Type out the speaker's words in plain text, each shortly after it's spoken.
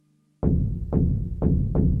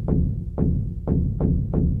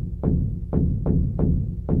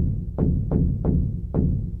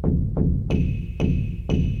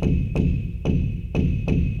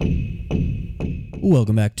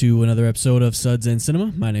Welcome back to another episode of Suds and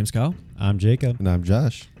Cinema. My name's Kyle. I'm Jacob. And I'm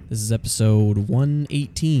Josh. This is episode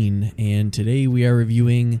 118, and today we are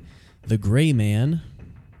reviewing The Gray Man,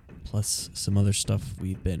 plus some other stuff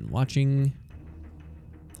we've been watching.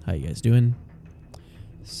 How you guys doing?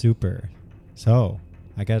 Super. So,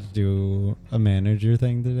 I got to do a manager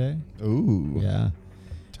thing today. Ooh. Yeah.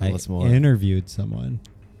 Tell us more. I interviewed someone.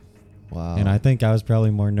 Wow. And I think I was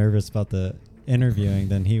probably more nervous about the interviewing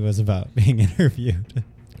than he was about being interviewed.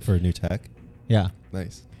 For new tech? Yeah.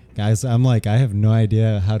 Nice. Guys, I'm like, I have no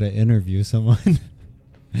idea how to interview someone.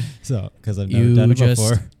 So, because I've never done it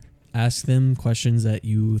before. Ask them questions that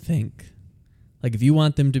you think. Like, if you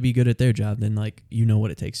want them to be good at their job, then, like, you know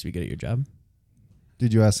what it takes to be good at your job.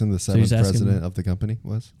 Did you ask him the So you seventh just ask president him- of the company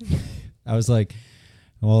was? I was like,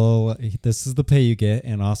 well, this is the pay you get,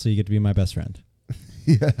 and also you get to be my best friend.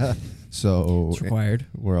 Yeah. So It's required.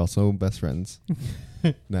 we're also best friends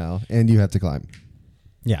now. And you have to climb.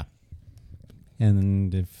 Yeah.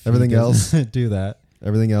 And if Everything he else- doesn't do that,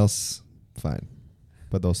 Everything else, fine.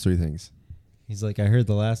 But those three things. he's like, I heard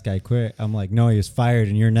the last guy quit. I'm like, no, he was fired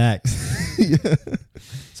and you're next. Yeah.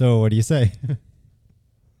 So what do you say?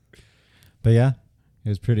 But yeah, it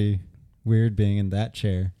was pretty weird being in that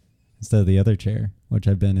chair instead of the other chair, which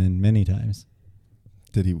I've been in many times.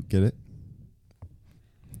 Did he get it?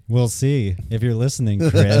 We'll see. If you're listening,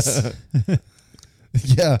 Chris.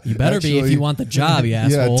 Yeah. You better be if actually, you want the job, you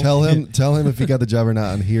asshole. Yeah, tell him if he got the job or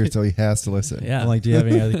not on here, so he has to listen. Yeah. I'm like, do you have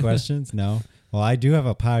any other questions? No. Well, I do have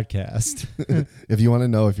a podcast. If you want to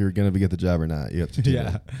know if you're going to get the job or not, you have to do Yeah.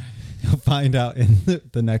 that. You'll find out in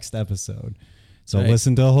the next episode. So Right.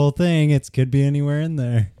 listen to the whole thing. It could be anywhere in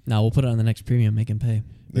there. Now we'll put it on the next premium, make him pay.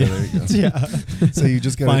 Yeah, there you go. Yeah. So you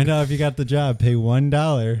just got Find out if you got the job. Pay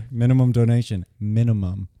 $1 minimum donation.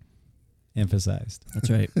 Minimum. Emphasized. That's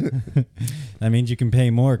right. That means you can pay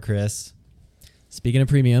more, Chris. Speaking of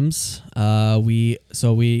premiums,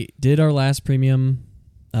 we did our last premium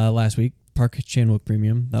last week, Park Chan-wook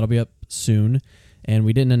premium. That'll be up soon, and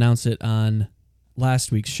we didn't announce it on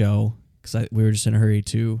last week's show because we were just in a hurry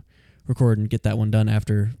to record and get that one done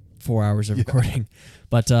after 4 hours of recording.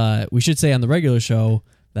 But we should say on the regular show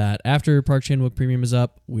that after Park Chan-wook premium is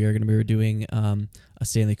up, we are going to be doing a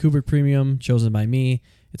Stanley Kubrick premium chosen by me.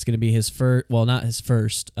 It's going to be his first, well, not his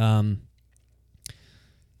first. Did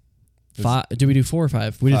we do 4 or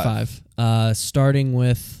 5? We did 5. Starting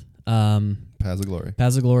with Paths of Glory.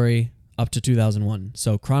 Paths of Glory up to 2001.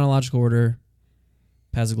 So chronological order,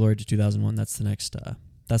 Paths of Glory to 2001. That's the next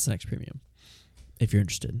premium. If you're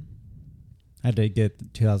interested. I did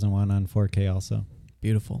get 2001 on 4K also.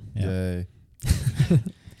 Beautiful. Yeah. Yay.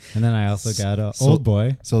 And then I also got a So- Old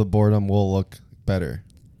Boy. So the boredom will look better.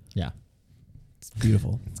 Yeah. It's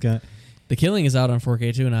beautiful. It's gonna. The Killing is out on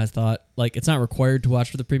 4K too, and I thought, like, it's not required to watch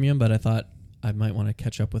for the premium, but I thought I might want to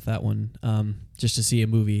catch up with that one just to see a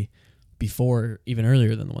movie before, even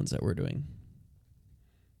earlier than the ones that we're doing.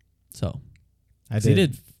 So I he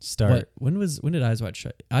did start. When did Eyes Wide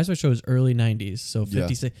Shut? Eyes Wide Shut was early 90s, so Yeah.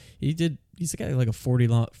 56. He's got like a 40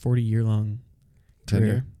 year long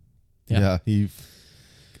career. Tenure.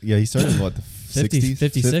 Yeah. He started in what, the 60s?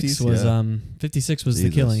 56 was Yeah. 56 was The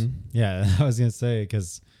Jesus. Killing. Yeah, I was gonna say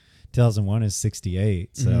because 2001 is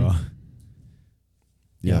 68. So Mhm.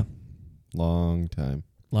 Yeah. Long time.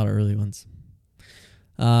 A lot of early ones.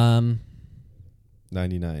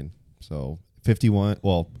 99. So 51.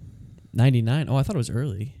 Well, 99. Oh, I thought it was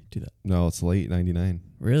early. Do that. no, it's late 99.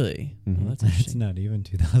 Really? Mhm. Oh, that's it's interesting. not even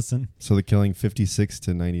 2000. So The Killing 56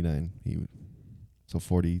 to 99. So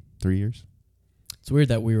 43 years. It's weird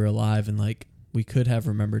that we were alive and like we could have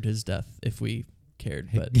remembered his death if we cared,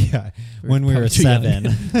 but Yeah, when we probably were too young.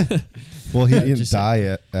 7. Well, he didn't Just- die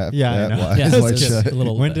at Yeah, I at know. Wise Yeah, Wide it's just Shut. a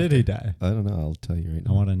little. When did he die? I don't know. I'll tell you right I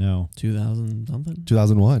now. want to know. 2000 something?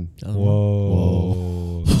 2001. 2001.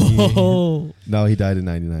 Whoa. Oh. No, he died in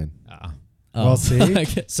 99. Ah. Oh. Well, see?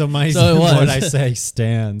 Okay. So my So it was. what I say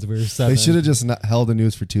stands. We were 7. They should have just not held the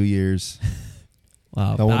news for 2 years.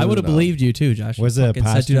 Wow. No one I would have known. believed you too, Josh. Was You it a fucking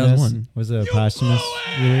said posthumous? 2001. Was it a posthumous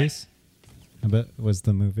release? I bet it was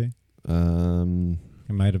the movie.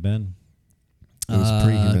 It might have been. It was Good.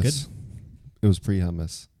 pre-humus. It was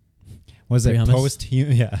pre-humus. Was it Pre-hummus?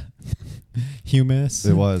 post-humus? Yeah. Humus?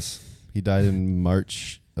 It was. He died in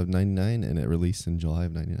March of 99, and it released in July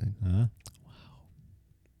of 99. Huh?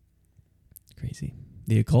 Crazy.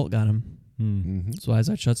 The occult got him. Mm-hmm. That's what Eyes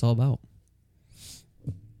Wide Shut's all about.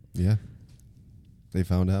 Yeah. They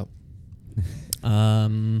found out.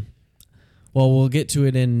 Well, we'll get to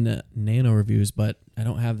it in nano reviews, but I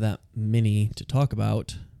don't have that many to talk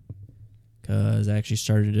about because I actually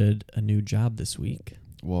started a new job this week.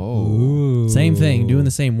 Whoa. Ooh. Same thing, doing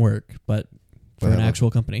the same work, but for an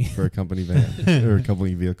actual company. For a company van or a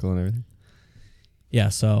company vehicle and everything. Yeah,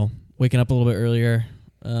 so waking up a little bit earlier,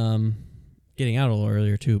 getting out a little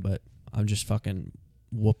earlier too, but I'm just fucking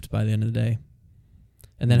whooped by the end of the day.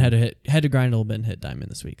 And then had to grind a little bit and hit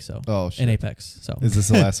diamond this week. So Oh shit. in Apex. So Is this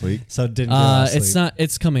the last week? So it didn't go to sleep. it's not.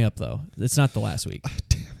 It's coming up though. It's not the last week.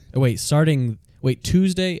 Wait,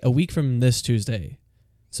 Tuesday, a week from this Tuesday.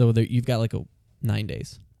 So you've got like 9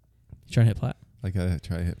 days. You trying to hit plat? I gotta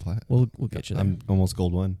try to hit plat. We'll get you there. I'm almost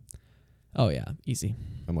gold 1. Oh yeah, easy.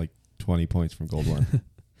 I'm like 20 points from gold 1.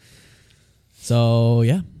 So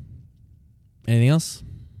yeah. Anything else?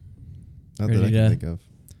 Not that I Ready can to think of.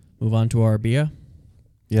 Move on to our beer.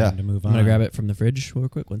 Yeah. Time to move on. I'm gonna grab it from the fridge real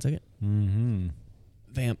quick. 1 second. Mm-hmm.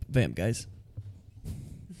 Vamp, guys.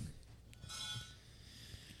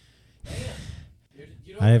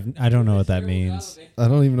 I don't know what that means. I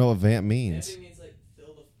don't even know what vamp means. Vamping means like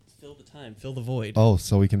fill the time, fill the void. Oh,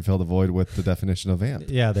 so we can fill the void with the definition of vamp.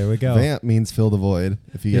 Yeah, there we go. Vamp means fill the void,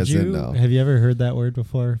 if you guys didn't know. Have you ever heard that word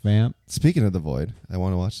before? Vamp? Speaking of the void, I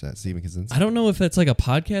want to watch that. Steven Kaczynski. I don't know if that's like a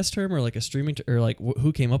podcast term or like a streaming or like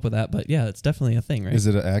who came up with that, but yeah, it's definitely a thing, right? Is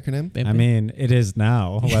it an acronym? Vamping? I mean, it is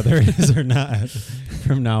now. Whether it is or not,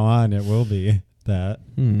 from now on, it will be that.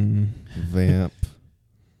 Vamp.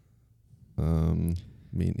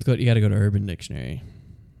 Meaning. You got to go to Urban Dictionary.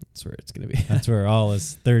 That's where it's gonna be. That's where all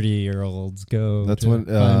us 30-year-olds go. That's to when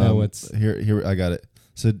find out what's. here. I got it.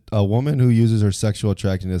 So a woman who uses her sexual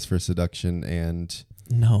attractiveness for seduction and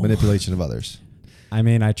manipulation of others. I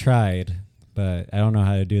mean, I tried, but I don't know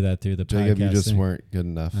how to do that through the Jacob, you just podcasting. weren't good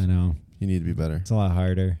enough. I know. You need to be better. It's a lot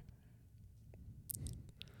harder.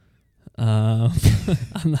 I'm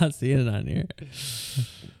not seeing it on here.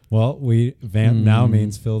 Well, vamp now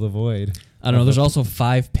means fill the void. I don't know. There's also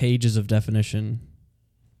 5 pages of definition.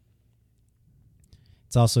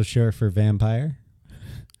 It's also short for vampire.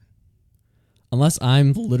 Unless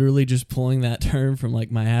I'm literally just pulling that term from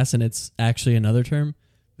like my ass and it's actually another term.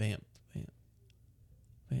 Vamp.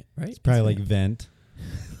 Right? It's probably like vamp. vent.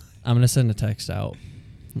 I'm going to send a text out.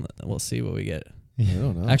 We'll see what we get. I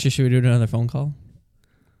don't know. Actually, should we do another phone call?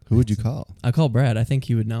 Who would you call? I'll call Brad. I think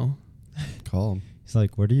he would know. Call him. He's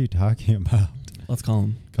like, what are you talking about? Let's call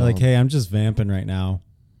him. Call Like, him. hey, I'm just vamping right now.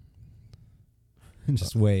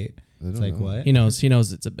 Just wait. I It's don't like, know. what? He knows. He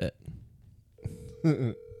knows it's a bit.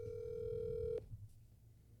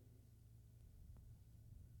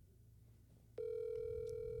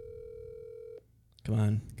 Come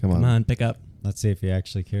on. Come Come on. on. Pick up. Let's see if he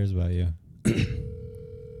actually cares about you.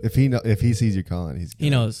 If he sees you calling, he's good. He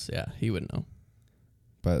knows. Yeah, he would know.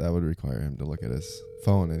 But that would require him to look at his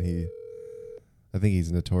phone, and I think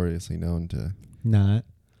he's notoriously known to. Not.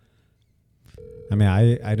 I mean,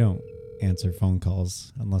 I don't answer phone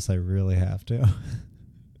calls unless I really have to.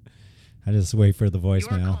 I just wait for the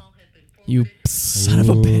voicemail. You son of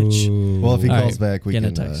a bitch. Ooh. Well, if he All calls right, back, we Get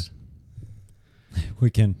can. a text. We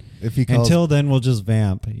can. If he calls, Until then, we'll just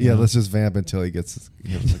vamp. you yeah, know? let's just vamp until he gives us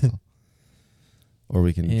a call. Or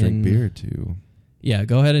we can drink And- beer too. Yeah,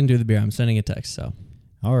 go ahead and do the beer. I'm sending a text. So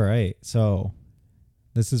All right. So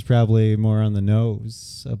this is probably more on the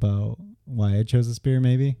nose about why I chose this beer,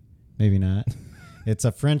 maybe. Maybe not. It's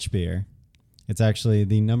a French beer. It's actually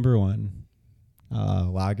the number 1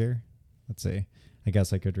 lager. Let's see. I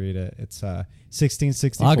guess I could read it. It's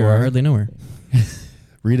 1664. Lager, I hardly know her.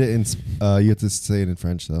 Read it in. You have to say it in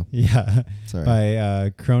French though. Yeah. Sorry.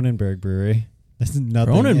 By Kronenberg Brewery. There's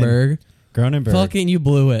nothing in- Cronenberg. Kronenberg. Fucking you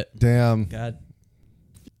blew it. Damn. God.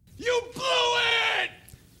 You blew it!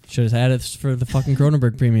 Should have had it for the fucking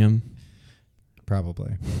Cronenberg premium.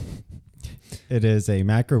 Probably. It is a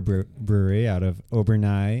macro brewery out of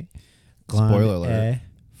Aubernay, Spoiler alert.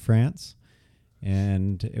 France.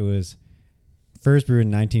 And it was first brewed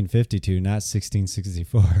in 1952, not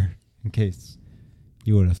 1664, in case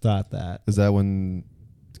you would have thought that. Is that when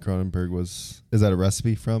Cronenberg was? Is that a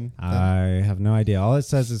recipe from? that? I have no idea. All it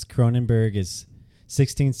says is Kronenberg is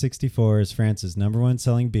 1664 is France's number 1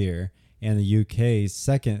 selling beer and the UK's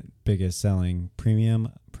second biggest selling premium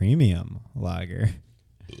lager.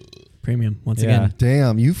 Premium, once Yeah. again.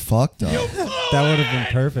 Damn, you fucked up. That would have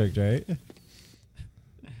been perfect, right?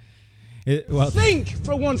 Think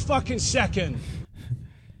for 1 fucking second.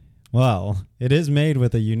 Well, it is made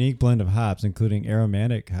with a unique blend of hops, including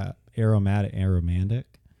aromatic.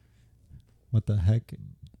 What the heck?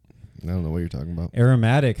 I don't know what you're talking about.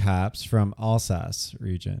 Aromatic hops from Alsace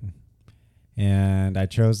region. And I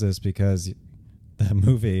chose this because the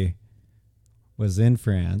movie was in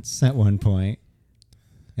France at one point,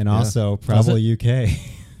 and Yeah. also probably UK.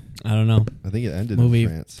 I don't know. I think it ended Movie in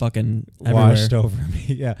France. fucking everywhere. Washed over me.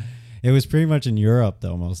 Yeah. It was pretty much in Europe,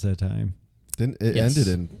 though, most of the time. Didn't it Yes.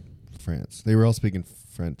 ended in France. They were all speaking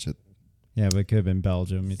French. Yeah, but it could have been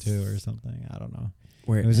Belgium too or something. I don't know.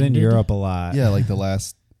 Where It was in ended? Europe a lot. Yeah, like the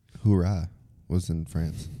last hurrah was in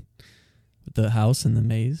France. With the house and the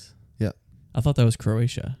maze. Yeah. I thought that was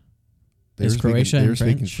Croatia. They Is were speaking- Croatia They in were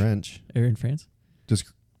speaking French? French. Are in France? Just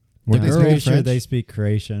We're Did they pretty speak sure French? they speak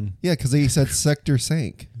Croatian. yeah, because they said sector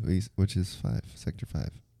 5, which is 5, sector 5.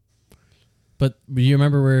 But you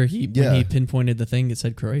remember where when Yeah. he pinpointed the thing, it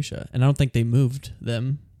said Croatia. And I don't think they moved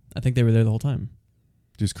them. I think they were there the whole time.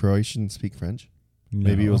 Does Croatian speak French?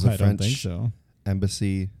 Maybe it was a I don't think French- so.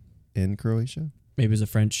 Embassy in Croatia? Maybe it was a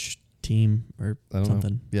French team or I don't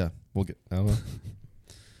something. know. Yeah, I don't know.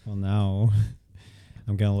 Well, now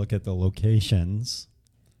I'm gonna look at the locations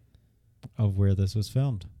of where this was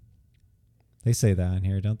filmed. They say that in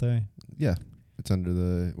here, don't they? Yeah, it's under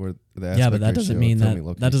the Yeah, but that doesn't mean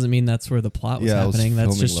that doesn't mean that's where the plot was Yeah, it was happening. That's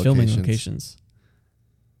filming just filming locations. locations.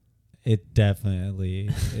 It definitely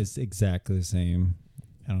is exactly the same.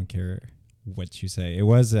 I don't care what you say. It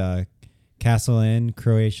was a castle in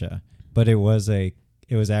Croatia, but it was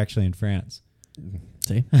actually in France.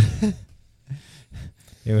 See?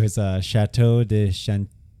 It was Chateau de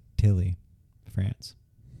Chantilly, France.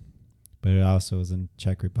 But it also was in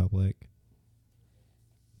Czech Republic.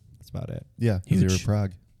 That's about it. Yeah, because they were Huge.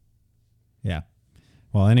 Prague. Yeah.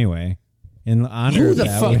 Well, anyway, in honor of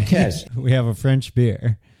that, we have a French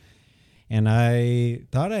beer. And I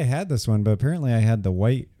thought I had this one, but apparently I had the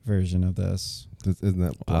white version of this. Isn't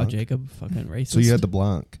that Wow, Blanc? Jacob, fucking racist. So you had the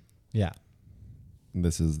Blanc. Yeah. And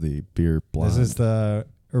this is the beer Blanc. This is the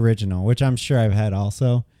original, which I'm sure I've had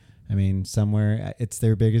also. I mean, somewhere it's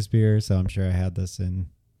their biggest beer, so I'm sure I had this in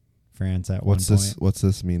France at What's one this? point. What's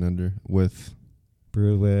this mean under with?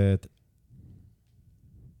 Brewed with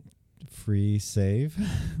free save.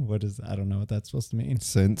 What is? I don't know what that's supposed to mean.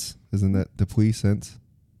 Sense? Isn't that Depuis Sense?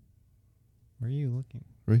 Where are you looking?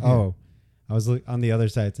 Right here. Oh, I was on the other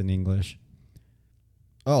side. It's in English.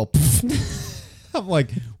 Oh, I'm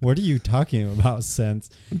like, what are you talking about? Sense?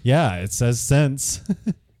 Yeah, it says sense.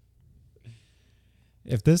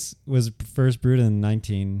 If this was first brewed in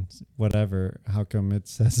 19 whatever, how come it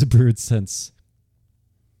says brewed since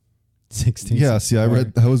 16? yeah. See, I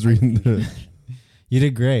was reading the. You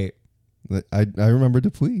did great. I remember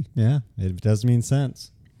Depuis, Yeah, it does mean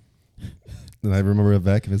sense. and I remember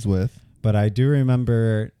Avec is with. But I do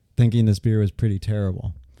remember thinking this beer was pretty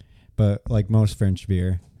terrible. But like most French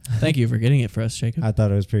beer, Thank you for getting it for us, Jacob. I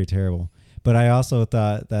thought it was pretty terrible. But I also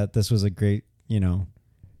thought that this was a great,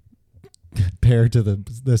 pair to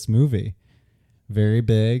this movie. Very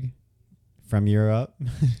big, from Europe,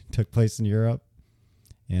 took place in Europe,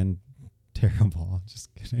 and terrible.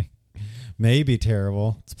 Just kidding. Maybe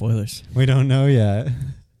terrible. Spoilers. We don't know yet.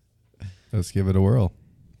 Let's give it a whirl.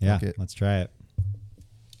 Yeah, Okay. let's try it.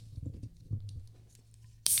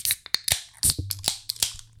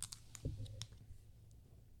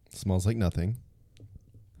 Smells like nothing.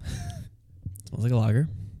 Smells like a lager.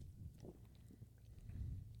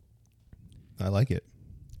 I like it.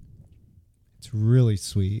 It's really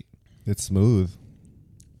sweet. It's smooth.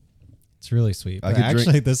 It's really sweet. I But could actually,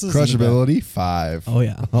 drink this is crushability 5. Oh,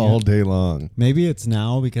 yeah. all day long. Maybe it's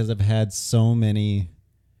now because I've had so many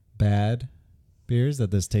bad beers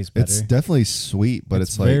that this tastes better. It's definitely sweet, but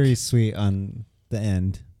it's like very sweet on the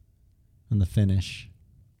end, on the finish.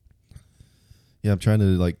 yeah. I'm trying to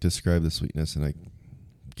like describe the sweetness, and I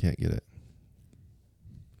can't get it.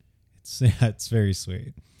 It's very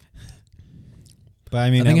sweet. But I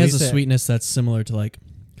mean, I think at it has least a sweetness that's similar to kind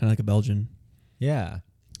of like a Belgian. Yeah,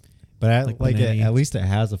 but Like like banana-y. at least it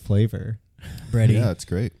has a flavor. Bready. Yeah, it's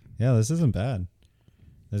great. Yeah, this isn't bad.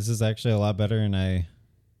 This is actually a lot better than I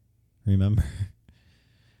remember.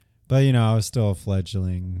 But I was still a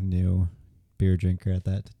fledgling new beer drinker at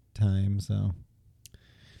that time, so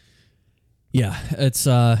Yeah, it's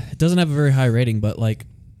it doesn't have a very high rating, but like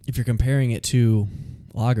if you're comparing it to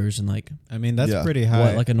lagers and like I mean that's Yeah. pretty high.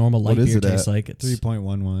 what like a normal light What is beer it tastes at? like, it's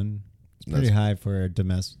 3.11. It's pretty That's- high for a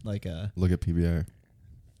domestic, like a Look at PBR.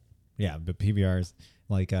 yeah, but PBR's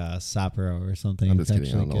like a Sapporo or something. I'm It's just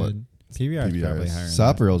kidding. I actually don't know what good. PBR is PBR probably is. higher. than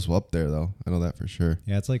that. Sappero's up there though. I know that for sure.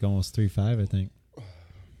 Yeah, it's like almost 3.5, I think.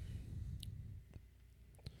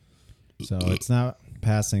 So it's not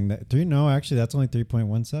passing that 3. No, actually, that's only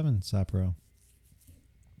 3.17 Sapporo.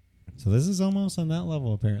 So this is almost on that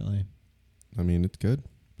level, apparently. I mean, it's good.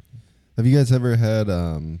 Have you guys ever had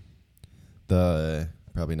the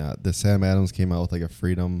probably not the Sam Adams came out with like a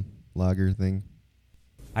Freedom Lager thing?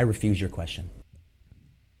 I refuse your question.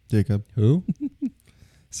 Jacob, Who?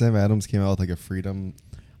 Sam Adams came out with like a Freedom.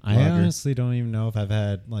 I Lager. honestly don't even know if I've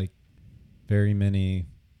had like very many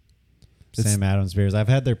It's- Sam Adams beers. I've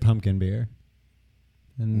had their pumpkin beer.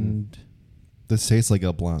 And This tastes like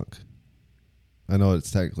a Blanc. I know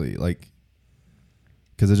it's technically like,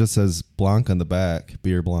 because it just says Blanc on the back,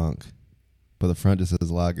 beer Blanc, but the front just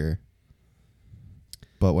says lager.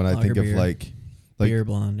 But when I Lager think of beer. like Beer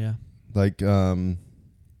blonde, yeah. like Grand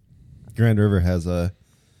River has a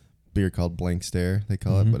beer called Blank Stare, they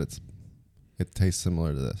call Mhm. it, but it tastes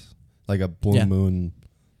similar to this, like a Blue Yeah. Moon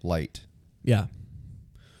Light. Yeah.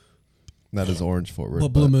 That is orange forward. Well,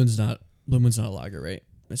 but Blue Moon's not a lager, right?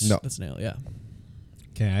 No. That's an ale, yeah.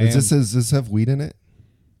 okay, does this have wheat in it?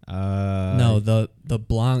 No, the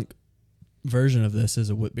Blanc version of this is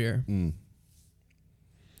a wheat beer. Mm.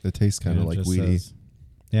 It tastes kind of it like just weedy. says-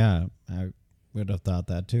 yeah, I would have thought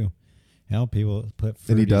that too. Hell, people put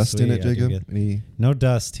fruity Any dust in sweet, it, I do Jacob? get- Any? No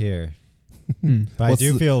dust here, Hmm. but I What's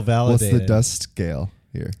do the- feel What's validated. the dust scale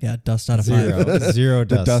here? Yeah, dust out of 5. Zero, zero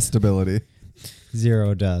The dust, dust ability.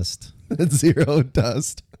 zero dust. 0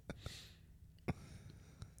 dust.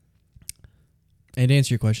 And to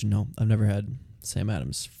answer your question, no, I've never had Sam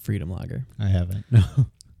Adams Freedom Lager. I haven't. No.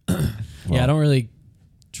 Yeah, I don't really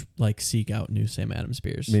seek out new Sam Adams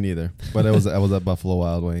beers. Me neither. But I was at Buffalo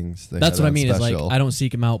Wild Wings. They That's had what I it on mean. Is like special. I don't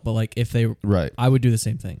seek them out, but like if they, Right. I would do the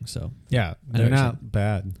same thing. So Yeah, I know they're what you're not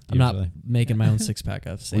bad. I'm not usually. making my own 6-pack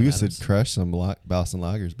of Sam We used Adams. to crush some Boston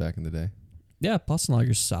lagers back in the day. Yeah, Boston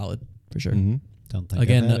Lager's solid for sure. Mm-hmm. Don't think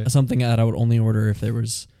Again, I've had it. something that I would only order if there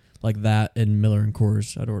was like that and Miller and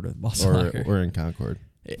Coors. I'd order Boston Lager. Or in Concord.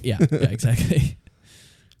 Yeah, exactly.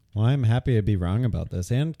 Well, I'm happy to be wrong about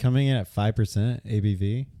this. And coming in at 5%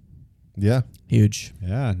 ABV. Yeah. Huge.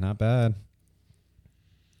 Yeah, not bad.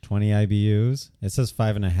 20 IBUs. It says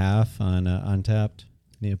 5.5 on Untapped.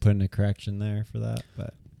 Need to put in a correction there for that.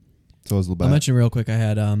 But So was I'll Labatt. mention real quick. I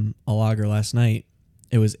had a lager last night.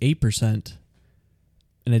 It was 8%,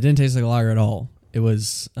 and it didn't taste like a lager at all. It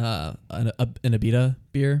was an Abita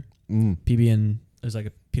beer, PB, and it was like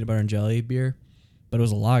a peanut butter and jelly beer, but it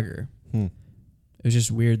was a lager. It was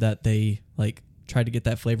just weird that they like tried to get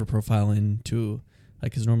that flavor profile into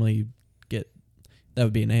like, because normally you get that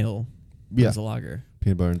would be an ale. But Yeah. it's a lager.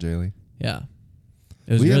 Peanut butter and jelly. Yeah,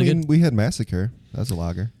 it was really good. We had Massacre. That's a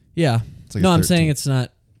lager. Yeah, It's like no, a I'm saying 13. it's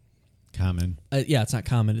not. common. Yeah, it's not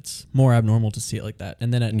common. It's more abnormal to see it like that.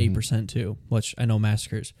 And then at Mhm. 8% too, which I know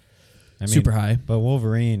Massacre's I mean, super high. But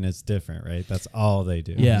Wolverine is different, right? That's all they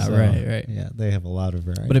do. Yeah, right. Yeah, they have a lot of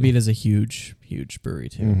variety. But Abita's a huge brewery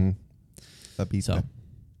too. Mm-hmm. Abita. So,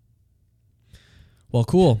 well,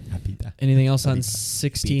 cool. Abita. Anything else on Abita.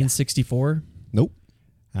 1664? Nope.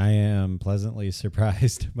 I am pleasantly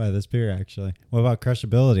surprised by this beer, actually. What about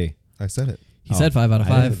crushability? I said it. He Oh, said 5 out of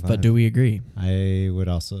I did 5, but 5. do we agree? I would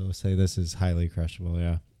also say this is highly crushable,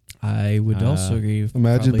 yeah. I would also agree.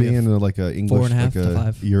 Imagine probably being a in like a English, 4.5 like to a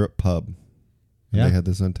 5. Europe pub. And Yeah. they had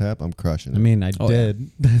this on tap. I'm crushing it. I mean, I Oh, yeah.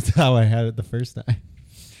 did. That's how I had it the first time.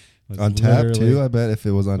 Was on tap literally- too. I bet if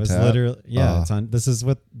it was on was tap. literally, yeah, Ah. it's on. This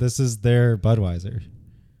is their Budweiser.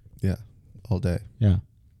 Yeah, all day. Yeah.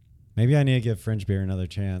 Maybe I need to give French beer another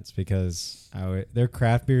chance because their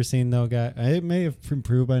craft beer scene though, guy, it may have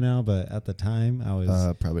improved by now, but at the time I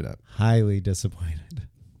was Probably not. highly disappointed.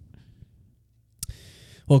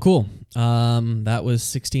 Well, cool. That was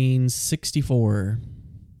 1664.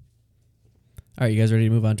 All right, you guys ready to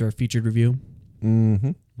move on to our featured review?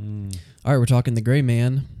 Mm-hmm. All right, we're talking The Gray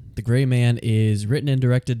Man. The Gray Man is written and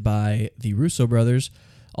directed by the Russo brothers,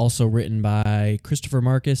 also written by Christopher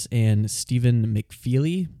Marcus and Stephen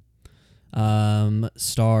McFeely.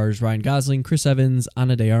 Stars Ryan Gosling, Chris Evans,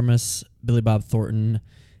 Ana de Armas, Billy Bob Thornton,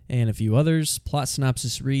 and a few others. Plot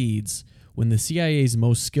synopsis reads: when the CIA's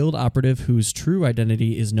most skilled operative, whose true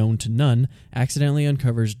identity is known to none, accidentally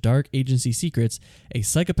uncovers dark agency secrets, a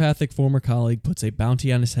psychopathic former colleague puts a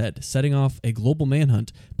bounty on his head, setting off a global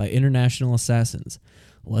manhunt by international assassins.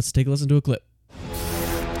 Let's take a listen to a clip.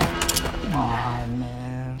 Aw,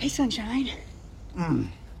 man. Hey, Sunshine.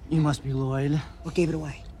 You must be Lloyd. What gave it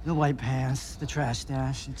away? The white pants, the trash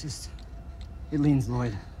stash. It leans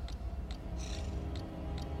Lloyd.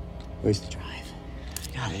 Where's the drive?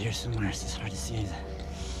 Got it here somewhere. It's just hard to see it.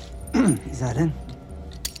 Is that it?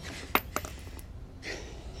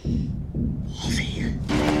 Wolfie.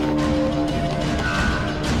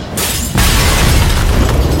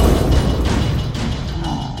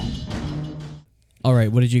 All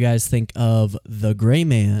right, what did you guys think of The Gray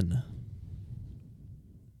Man?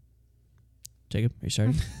 Jacob, are you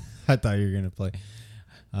starting? I thought you were gonna play.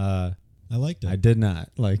 I liked it. I did not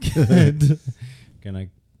like it. Gonna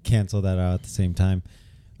cancel that out at the same time.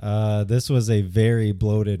 This was a very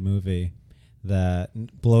bloated movie that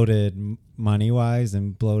bloated money wise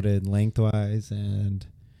and bloated lengthwise, and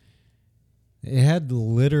it had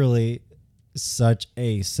literally such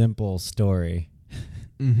a simple story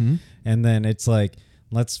Mm-hmm. And then it's like,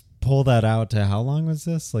 let's pull that out to how long was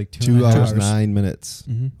this? Like 2 hours, 9 minutes.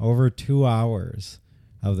 Mm-hmm. Over 2 hours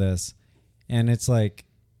of this. And it's like,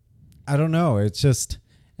 I don't know. It's just,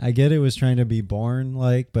 I get it was trying to be Bourne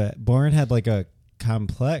like, but Bourne had like a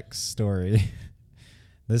complex story.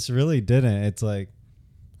 This really didn't. It's like,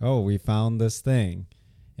 oh, we found this thing.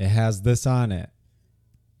 It has this on it.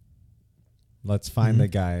 Let's find the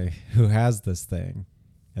guy who has this thing.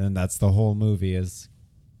 And that's the whole movie is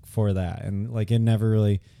for that. And like it never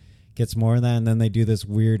really gets more than that. And then they do this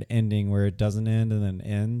weird ending where it doesn't end and then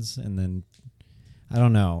ends. And then I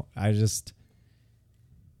don't know. I It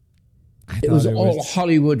was all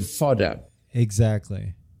Hollywood fodder.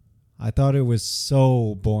 Exactly. I thought it was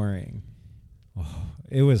so boring. Oh,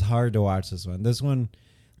 it was hard to watch this one. This one,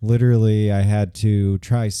 literally, I had to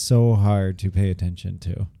try so hard to pay attention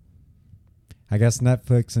to. I guess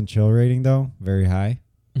Netflix and chill rating, though, very high.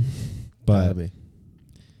 But,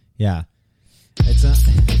 yeah. It's not...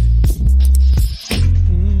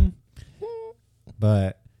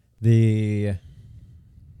 But I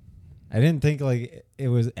didn't think, like, it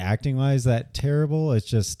was acting-wise that terrible. It's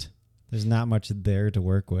just... There's not much there to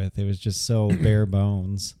work with. It was just so bare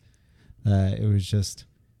bones. It was just,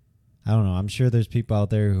 I don't know. I'm sure there's people out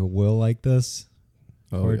there who will like this,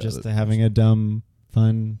 or just having a dumb,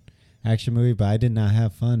 fun action movie. But I did not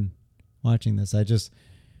have fun watching this. I just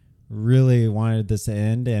really wanted this to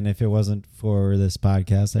end, and if it wasn't for this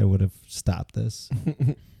podcast, I would have stopped this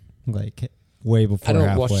like way before. I don't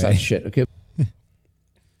halfway. watch that shit. Okay.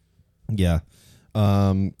 Yeah,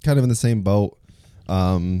 kind of in the same boat.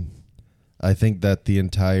 I think that the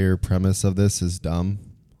entire premise of this is dumb.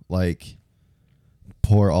 Like,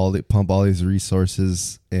 pump all these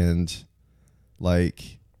resources and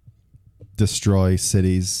like destroy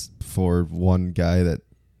cities for one guy that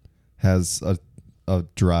has a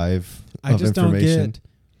drive I of just information. don't get.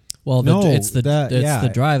 Well, No, it's the yeah.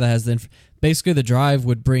 drive that has the basically the drive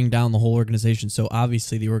would bring down the whole organization. So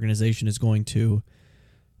obviously the organization is going to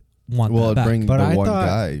want Well, that it'd back. bring But the I one thought-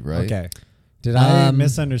 guy, right? Okay. Did I I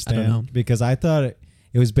misunderstand? don't know. Because I thought it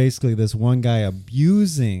was basically this one guy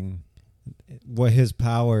abusing what his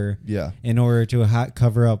power Yeah. in order to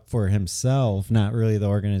cover up for himself, not really the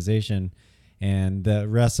organization. And the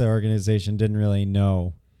rest of the organization didn't really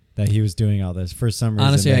know that he was doing all this. For some reason,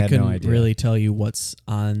 Honestly, they I had couldn't no idea. really tell you what's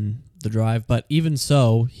on the drive, but even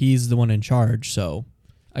so, he's the one in charge. So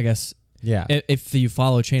I guess Yeah. if you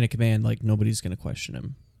follow chain of command, like nobody's going to question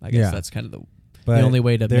him. I guess Yeah. that's kind of the But only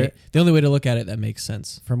way to there- the only way to look at it that makes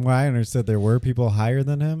sense. From what I understood, there were people higher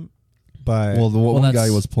than him, but Well, the one that's guy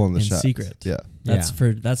was pulling the in shots. secret. Yeah. That's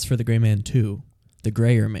for the Gray Man 2, the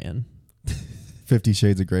Grayer Man. 50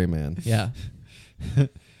 Shades of Grey Man. Yeah.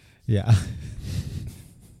 yeah.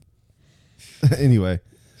 Anyway,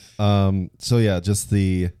 so yeah, just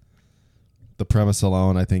the premise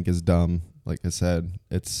alone I think is dumb. Like I said,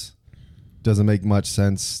 it's doesn't make much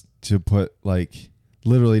sense to put like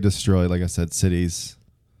literally destroy, like I said, cities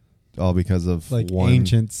all because of Like one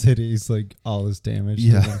ancient cities, like all this damage. to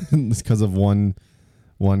Yeah, them. it's because of one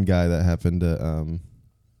guy that happened to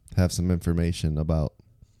have some information about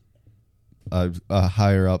a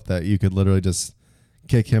higher up that you could literally just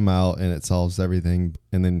kick him out and it solves everything.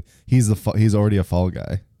 And then he's already a fall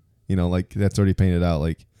guy, you know, like that's already painted out.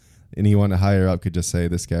 Like anyone higher up could just say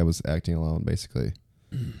this guy was acting alone, basically.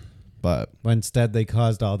 But instead, they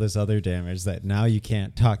caused all this other damage that now you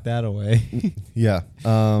can't talk that away, yeah,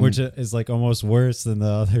 which is like almost worse than the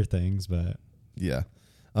other things. But yeah,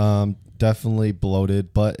 definitely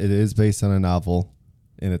bloated. But it is based on a novel,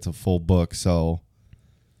 and it's a full book, so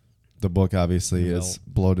the book obviously is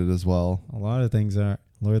bloated as well. a lot of things are.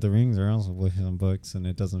 Lord of the Rings are also based on books, and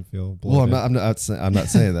it doesn't feel bloated. Well, I'm not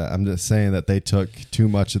saying that. I'm just saying that they took too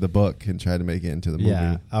much of the book and tried to make it into the movie.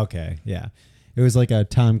 Yeah. Okay. Yeah. It was like a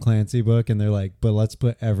Tom Clancy book, and they're like, but let's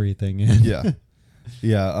put everything in. Yeah.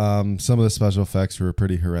 Yeah. Some of the special effects were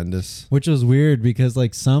pretty horrendous. Which was weird because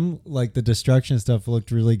like some like the destruction stuff looked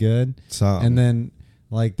really good, and then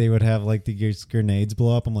like they would have like the grenades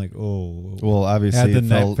blow up. I'm like, oh. Well, obviously it had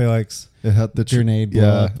the Netflix. It had the grenade blow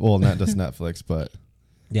up. Well, not just Netflix, but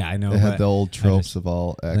yeah, I know. It had the old tropes of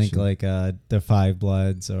all action. I think like the Five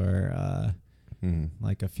Bloods or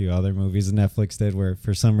like a few other movies Netflix did where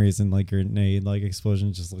for some reason like grenade like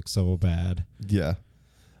explosions just look so bad. Yeah.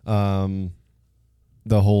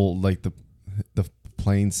 The whole like the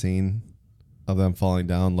plane scene of them falling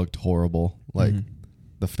down looked horrible. Like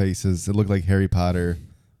the faces, it looked like Harry Potter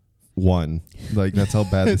 1. Like that's how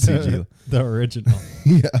bad the CG. The original.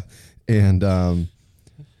 Yeah. And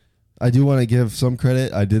I do want to give some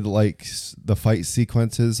credit. I did like the fight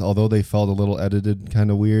sequences, although they felt a little edited, kind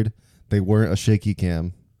of weird. they weren't a shaky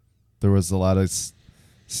cam. There was a lot of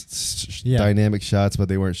dynamic shots, but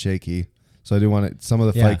they weren't shaky. So I do want to. Some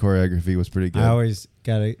of the fight choreography was pretty good.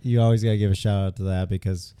 You always gotta give a shout out to that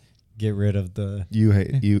because get rid of the. You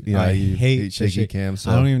hate you hate shaky cam.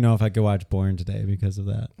 So I don't even know if I could watch Bourne today because of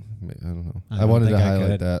that. I don't know. I wanted to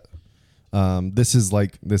highlight that. This is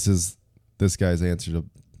this guy's answer to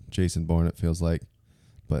Jason Bourne. It feels like,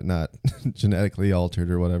 but not genetically altered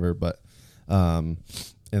or whatever. But and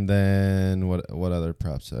then what other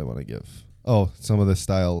props do I want to give? Oh, some of the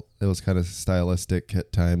style. It was kind of stylistic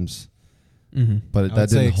at times. Mm-hmm. But that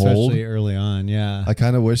didn't hold. Especially early on, yeah. I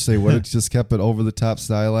kind of wish they would have just kept it over the top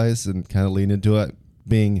stylized and kind of lean into it.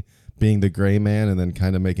 Being the gray man and then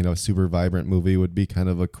kind of making a super vibrant movie would be kind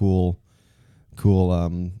of a cool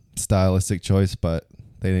stylistic choice, but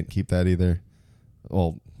they didn't keep that either.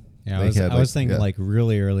 Well, yeah, I was thinking like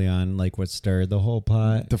really early on, like what stirred the whole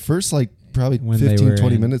pot. The first like probably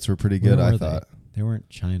 15-20 minutes were pretty good, I thought. They weren't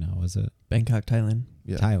China, was it? Bangkok, Thailand.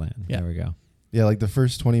 Yeah. Thailand. Yeah. There we go. Yeah, like the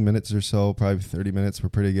first 20 minutes or so, probably 30 minutes were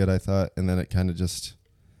pretty good, I thought. And then it kind of just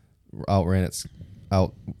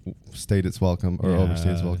outstayed its welcome or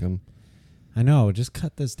overstayed its welcome. I know. Just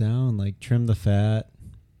cut this down. Like trim the fat.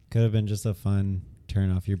 Could have been just a fun turn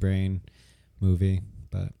off your brain movie.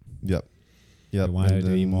 But Yep. I wanted to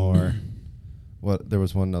be more. There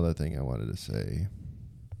was one other thing I wanted to say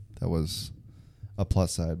that was a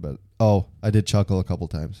plus side. But, I did chuckle a couple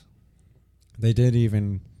times. They did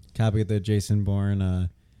even copy the Jason Bourne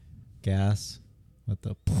gas with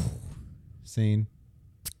the scene.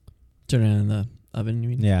 Turn it in the oven, you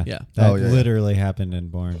mean? Yeah. Yeah. That literally happened in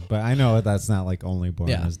Bourne. But I know that's not like only Bourne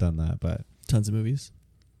has done that. But tons of movies.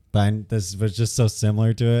 But this was just so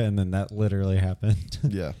similar to it. And then that literally happened.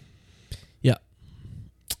 Yeah. Yeah.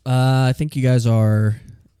 I think you guys are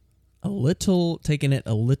taking it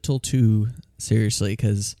a little too seriously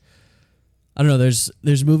because I don't know.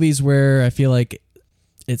 There's movies where I feel like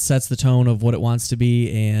it sets the tone of what it wants to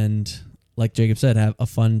be, and like Jacob said, have a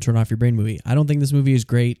fun turn off your brain movie. I don't think this movie is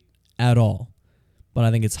great at all, but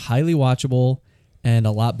I think it's highly watchable and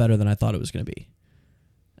a lot better than I thought it was going to be.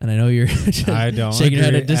 And I know you're shaking your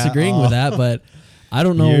head at disagreeing with that, but I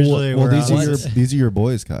don't know. These are your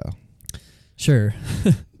boys, Kyle. Sure.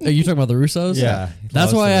 Are you talking about the Russos? Yeah.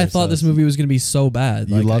 That's why I thought this movie was going to be so bad.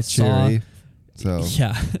 You love Cherry. So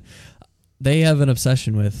yeah. They have an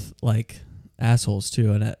obsession with like assholes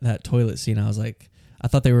too, and that toilet scene, I was like, I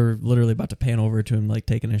thought they were literally about to pan over to him like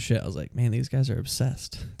taking a shit. I was like, man, these guys are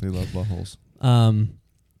obsessed. They love buttholes.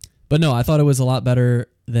 But no, I thought it was a lot better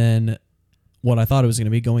than what I thought it was going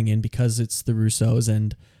to be going in because it's the Russos,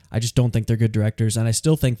 and I just don't think they're good directors. And I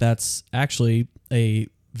still think that's actually a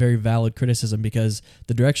very valid criticism because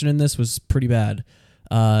the direction in this was pretty bad.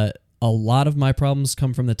 A lot of my problems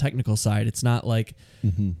come from the technical side. It's not like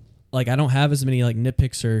like I don't have as many like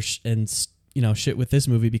nitpicks or shit with this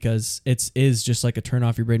movie because it is just like a turn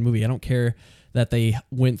off your brain movie. I don't care that they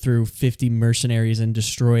went through 50 mercenaries and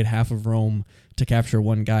destroyed half of Rome to capture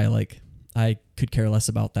one guy. Like I could care less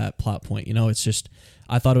about that plot point. It's just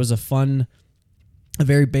I thought it was a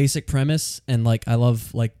very basic premise, and like I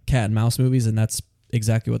love like cat and mouse movies, and that's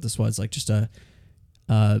exactly what this was. Like just a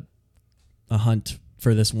hunt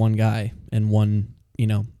for this one guy and one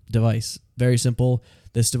device. Very simple.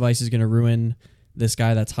 This device is going to ruin this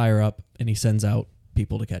guy that's higher up, and he sends out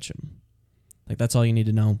people to catch him. Like that's all you need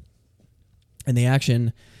to know. And the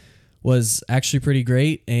action was actually pretty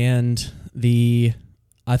great, and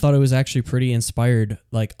I thought it was actually pretty inspired.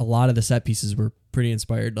 Like a lot of the set pieces were pretty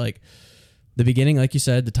inspired. Like the beginning, like you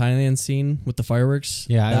said, the Thailand scene with the fireworks.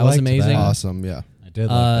 Yeah, that was amazing. That. Awesome, yeah. I did like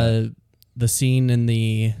that. The scene in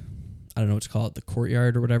the, I don't know what to call it, the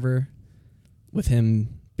courtyard or whatever, with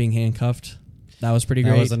him being handcuffed. That was pretty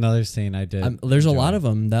great. That was another scene I did. There's a lot of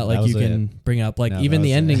them that like you can bring up. Like even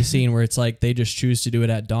the ending scene where it's like they just choose to do it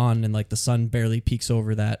at dawn and like the sun barely peeks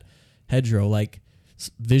over that hedgerow. Like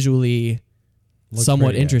visually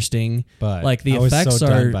somewhat interesting, but like the I was effects so are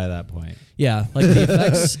done by that point. Yeah, like the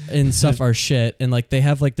effects and stuff are shit, and like they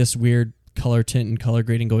have like this weird color tint and color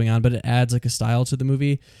grading going on, but it adds like a style to the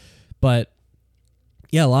movie. But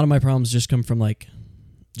yeah, a lot of my problems just come from like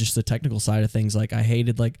just the technical side of things. Like I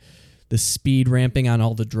hated like the speed ramping on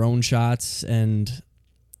all the drone shots, and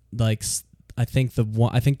like I think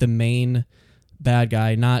the main bad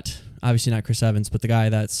guy, obviously not Chris Evans, but the guy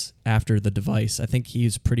that's after the device, I think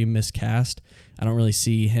he's pretty miscast. I don't really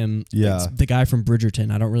see him. Yeah, the guy from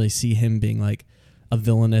Bridgerton, I don't really see him being like a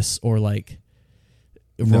villainous or like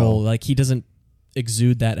role. Like he doesn't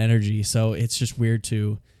exude that energy, so it's just weird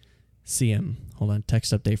to see him. Hold on,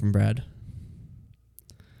 text update from Brad.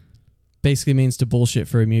 Basically means to bullshit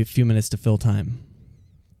for a few minutes to fill time.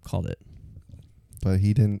 called it. But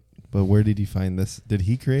he didn't. But where did he find this? Did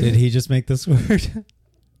he create it? Did he just make this word?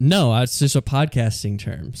 No, it's just a podcasting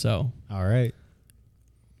term. So All right.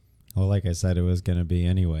 Well, like I said, it was going to be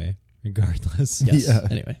anyway, regardless. yes. Yeah.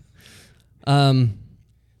 Anyway,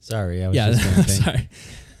 Sorry, I was yeah, just going to think. sorry.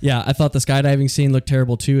 Yeah, I thought the skydiving scene looked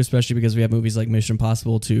terrible too, especially because we have movies like Mission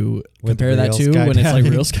Impossible to With compare that real to when it's like skydiving.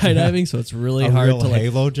 real skydiving. So it's really A hard real to like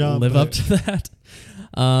Halo jump, live but- up to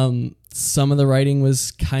that. Some of the writing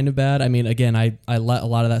was kind of bad. I mean, again, I let a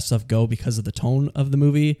lot of that stuff go because of the tone of the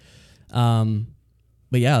movie.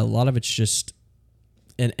 But yeah, a lot of it's just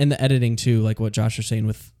and the editing too, like what Josh was saying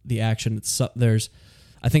with the action. There's,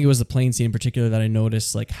 I think it was the plane scene in particular that I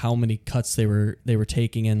noticed like how many cuts they were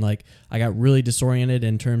taking, and like I got really disoriented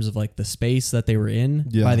in terms of like the space that they were in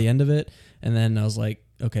by the end of it, and then I was like,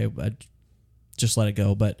 okay, I just let it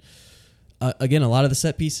go. But again, a lot of the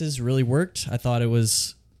set pieces really worked. I thought it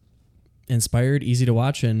was inspired, easy to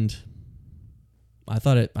watch, and I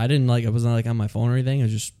didn't like, it wasn't like on my phone or anything. It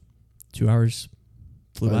was just 2 hours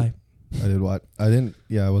flew by. I did what? I didn't.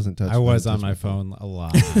 Yeah, I wasn't touching. I was on my phone a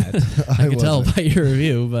lot. I could tell by your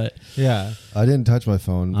review, but Yeah. I didn't touch my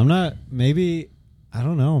phone. I'm not, maybe, I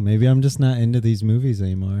don't know. Maybe I'm just not into these movies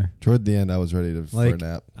anymore. Toward the end, I was ready for a Like,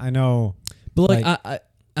 nap. I know. but like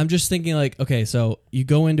I'm just thinking like, okay, so you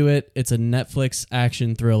go into it, it's a Netflix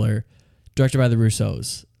action thriller directed by the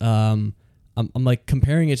Russos. I'm like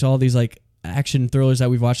comparing it to all these like action thrillers that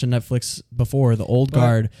we've watched on Netflix before, The Old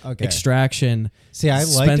Guard, okay. Extraction, See, I liked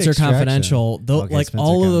Spencer Extraction. Confidential, Okay, like Spencer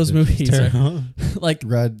all of those Confidential is movies, terrible. like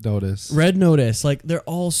Red Notice. Red Notice, like they're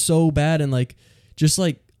all so bad and like just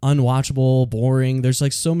like unwatchable, boring. There's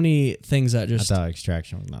like so many things that I just thought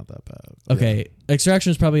Extraction was not that bad. okay. Extraction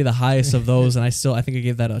is probably the highest of those, and I think I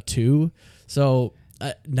gave that a 2. So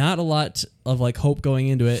not a lot of like hope going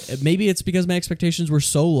into it. Maybe it's because my expectations were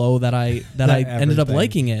so low that I ended up everything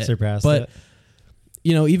liking it. surpassed but it.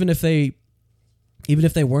 you know, even if they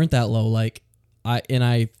weren't that low, like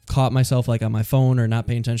I caught myself like on my phone or not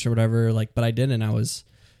paying attention or whatever, like, but I didn't. I was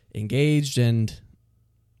engaged, and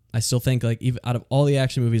I still think like even out of all the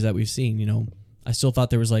action movies that we've seen, you know, I still thought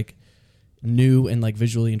there was like new and like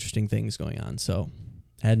visually interesting things going on. So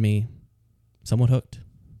it had me somewhat hooked.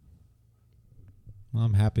 Well,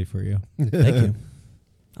 I'm happy for you. Thank you.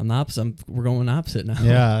 I'm the opposite. We're going opposite now.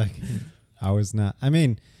 Yeah. I was not. I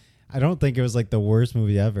mean, I don't think it was like the worst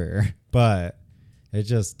movie ever, but I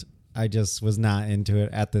just was not into it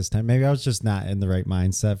at this time. Maybe I was just not in the right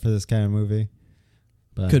mindset for this kind of movie.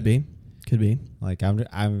 But Could be. like I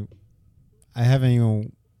haven't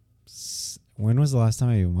even. When was the last time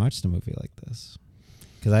I even watched a movie like this?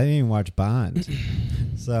 Because I didn't even watch Bond.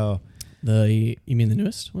 So You mean the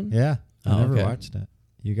newest one? yeah, I Oh, never okay. watched it.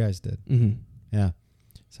 You guys did. Mm-hmm. Yeah.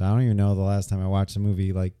 So I don't even know the last time I watched a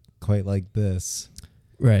movie like quite like this.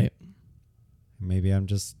 Right. Maybe I'm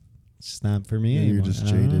just it's just not for me Maybe you're anymore. just I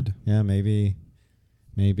don't know. jaded. Yeah, maybe.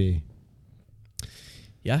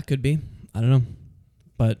 Yeah, could be. I don't know.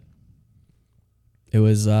 But it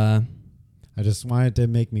was I just wanted to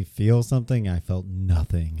make me feel something. I felt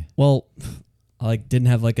nothing. well, I like didn't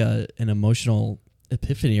have like an emotional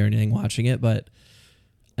epiphany or anything watching it, but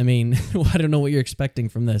I mean, I don't know what you're expecting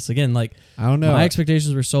from this. Again, like I don't know. my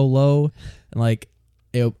expectations were so low, and like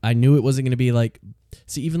I knew it wasn't going to be like.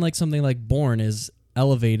 See, even like something like Bourne is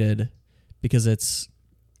elevated because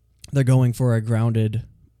they're going for a grounded,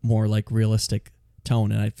 more like realistic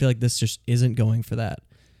tone, and I feel like this just isn't going for that.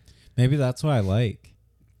 Maybe that's what I like.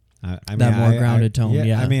 I mean, That more grounded tone,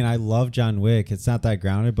 yeah. I mean, I love John Wick. It's not that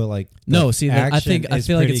grounded, but like No, see, I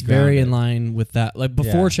feel like it's very in line with that. Like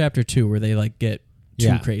before Yeah. Chapter 2, where they like get too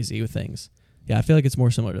Yeah. crazy with things. Yeah, I feel like it's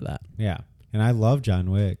more similar to that. Yeah, and I love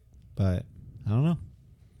John Wick, but I don't know.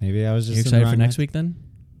 Maybe I was You just excited for next week then?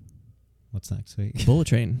 What's next week? Bullet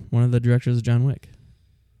Train, one of the directors of John Wick.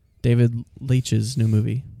 David Leitch's new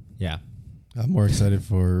movie. Yeah. I'm more excited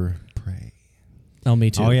for Prey. Oh, me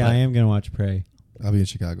too. Oh yeah, but I am gonna watch Prey. I'll be in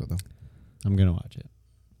Chicago though. I'm gonna watch it.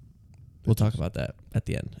 We'll talk about that at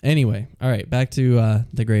the end. Anyway, all right, back to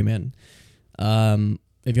The Gray Man.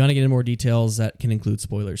 If you want to get into more details, that can include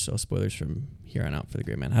spoilers. So spoilers from here on out for The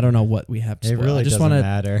Gray Man. I don't know what we have to It spoil. really I just doesn't want to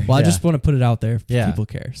matter. Well, I Yeah. just want to put it out there if Yeah. people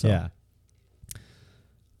care. So Yeah.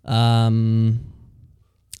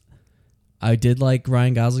 I did like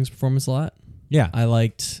Ryan Gosling's performance a lot. Yeah. I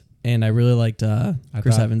really liked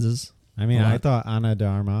Chris thought- Evans's. I mean, a I lot. thought Ana de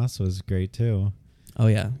Armas was great too. Oh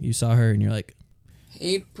yeah, you saw her and you're like,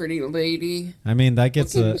 Hey, pretty lady. I mean, that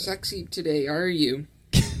gets Looking a sexy today, are you?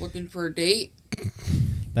 Looking for a date?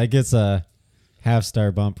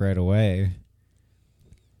 half-star bump right away.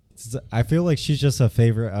 I feel like she's just a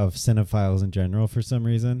favorite of cinephiles in general for some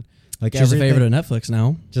reason. Like She's a everything, favorite of Netflix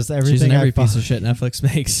now. just everything. She's in every I piece of shit Netflix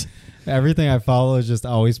makes. Everything I follow is just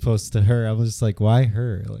always posted to her. I was just like, why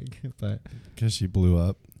her? Like, but Because she blew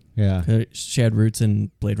up. yeah, She had roots in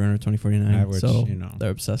Blade Runner 2049, which, so you know. they're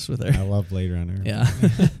obsessed with I her. love Blade Runner. Yeah.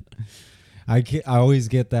 I always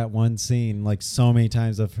get that one scene like so many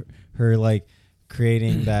times of her like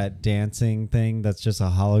creating that dancing thing that's just a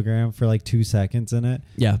hologram for like 2 seconds in it.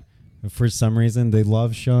 Yeah. For some reason, they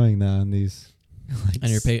love showing that on these. Like,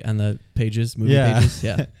 And on the pages, movie Yeah. pages.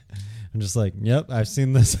 Yeah. I'm just like, yep, I've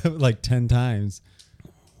seen this like 10 times.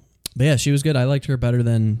 But yeah, she was good. I liked her better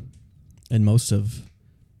than in most of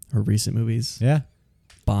her recent movies. Yeah.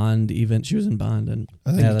 Bond, even. She was in Bond. And I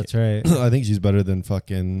think, Yeah, that's right. I think she's better than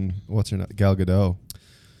fucking what's her name, Gal Gadot.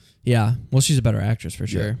 yeah. Well, she's a better actress for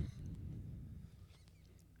sure.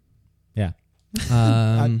 Yeah.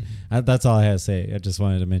 That's That's all I had to say. I just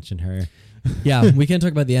wanted to mention her. yeah. We can't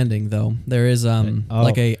talk about the ending though. There is like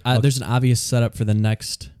okay. there's an obvious setup for the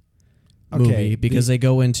next movie Okay, because they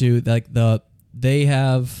go into like they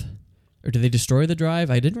have, or did they destroy the drive?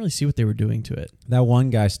 I didn't really see what they were doing to it. That one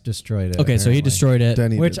guy destroyed it. Okay, so he apparently. destroyed it.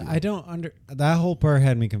 Denny Which did. I don't that whole part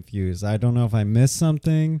had me confused. I don't know if I missed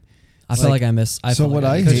something. I felt like I missed. I So felt what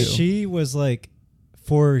like I missed Because hate- too. she was like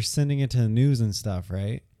for sending it to the news and stuff,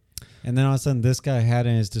 right? And then all of a sudden this guy had it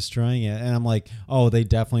and is destroying it. And I'm like, oh, they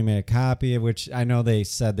definitely made a copy, of which I know they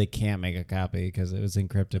said they can't make a copy because it was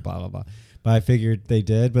encrypted, blah, blah, blah. But I figured they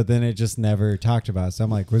did, but then it just never talked about it. So I'm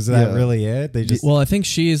like, was that Yeah. really it? They just Well, I think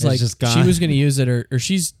she is It's like just she gone. was going to use it, or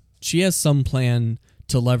she has some plan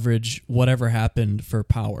to leverage whatever happened for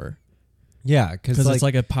power, yeah, because because like, it's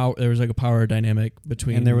like a power. There was like a power dynamic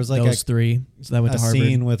between And there was like those three. So that went a to Harvard.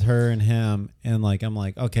 scene with her and him, and like I'm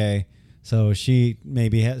like, okay, so she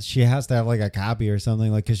maybe has to have like a copy or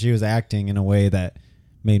something, like because she was acting in a way that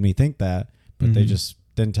made me think that, but they Mhm. just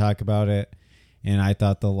didn't talk about it. And I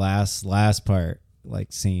thought the last part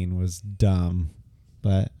like scene was dumb,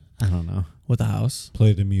 but I don't know. with the house.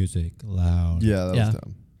 Play the music loud. Yeah, that Yeah. was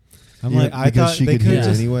dumb. I'm Yeah, like, I because thought she they could could hear it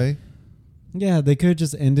just anyway. yeah, they could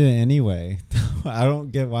just end it anyway. I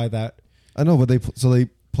don't get why that. I know, but they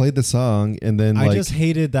played the song and then I like just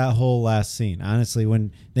hated that whole last scene. Honestly,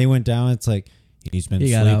 when they went down, it's like he's been He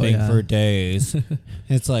got out, sleeping yeah. for days.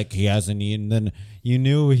 It's like he hasn't eaten. Then you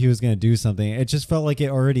knew he was going to do something. It just felt like it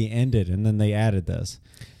already ended, and then they added this,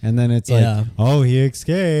 and then it's like, Yeah. oh, he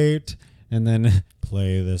escaped, and then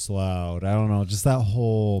play this loud. I don't know, just that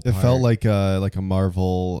whole. it part. felt like a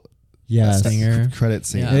Marvel yes, Stinger. credit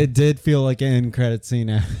scene. Yeah. It did feel like an end credit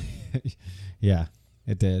scene. Yeah,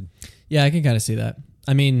 it did. Yeah, I can kind of see that.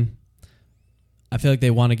 I mean, I feel like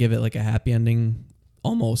they want to give it like a happy ending,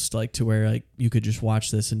 almost like to where like you could just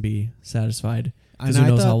watch this and be satisfied. Because And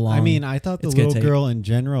who knows I thought, how long? I mean, I thought the it's gonna little take. girl in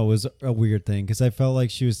general was a weird thing because I felt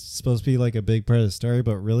like she was supposed to be like a big part of the story,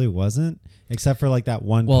 but really wasn't, except for like that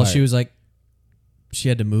one. Well, part. she was like, she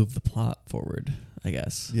had to move the plot forward, I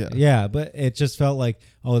guess. Yeah. Yeah, but it just felt like,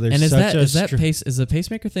 oh, there's And is such that is the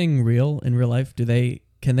pacemaker thing real in real life?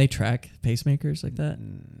 Can they track pacemakers like that?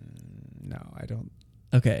 No, I don't.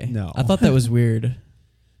 Okay. No. I thought that was weird.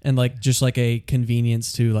 And like just like a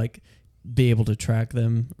convenience to like be able to track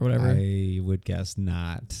them or whatever. I would guess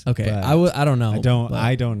not. Okay. but I don't know. but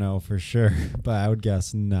I don't know for sure, but I would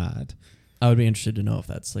guess not. I would be interested to know if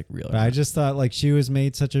that's like real. Or But I not. just thought like she was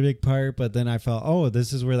made such a big part, but then I felt, oh,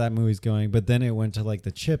 this is where that movie's going. But then it went to like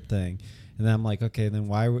the chip thing, and then I'm like, okay, then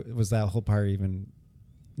why was that whole part even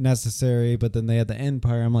necessary? But then they had the end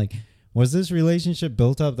part. I'm like, was this relationship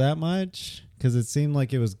built up that much? Because it seemed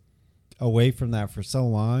like it was away from that for so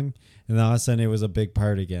long, and then all of a sudden it was a big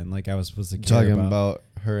part again. Like I was supposed to care Talking about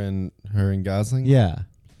her and Gosling. Yeah,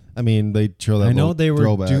 I mean, they show that. I know little they were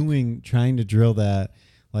throwback. trying to drill that,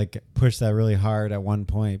 like push that really hard at one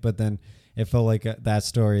point, but then it felt like that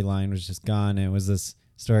storyline was just gone. And it was this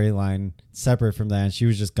storyline separate from that, and she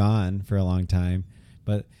was just gone for a long time.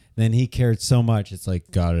 But then he cared so much. It's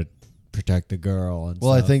like, gotta protect the girl. And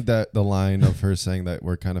Well, I stuff. think that the line of her saying that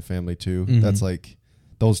we're kind of family too. Mhm. That's like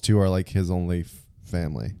those two are like his only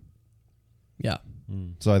family. Yeah.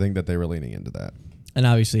 So I think that they were leaning into that. And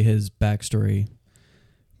obviously his backstory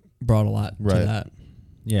brought a lot to Right. that.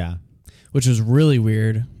 Yeah. Which was really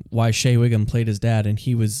weird why Shea Wiggum played his dad and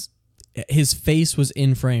his face was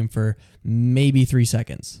in frame for maybe 3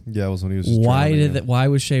 seconds. Yeah, it was when he was. Just Why drowning him. why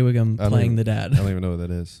was Shea Wiggum I don't playing even- the dad? I don't even know what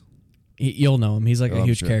that is. You'll know him. He's like Oh, a I'm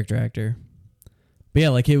huge sure. character actor. But yeah,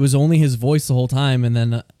 like it was only his voice the whole time, and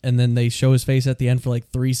then they show his face at the end for like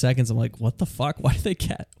 3 seconds. I'm like, what the fuck? Why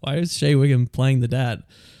is Shea Wiggum playing the dad?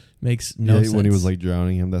 Makes no Yeah, sense. when he was like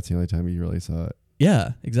drowning him, that's the only time you really saw it.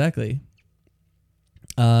 Yeah, exactly.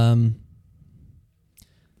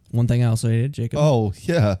 One thing I also hated, Jacob. Oh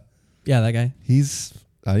yeah, Yeah, that guy.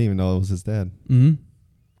 I didn't even know it was his dad. Mm-hmm.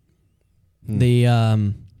 Hmm. The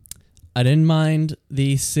I didn't mind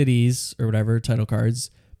the cities or whatever title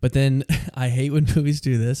cards, but then I hate when movies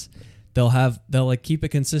do this. They'll like keep it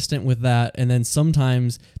consistent with that, and then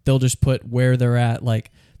sometimes they'll just put where they're at.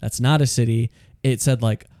 Like that's not a city. It said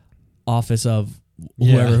like office of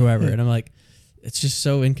whoever, and I'm like, it's just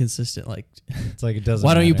so inconsistent. Like It's like it doesn't.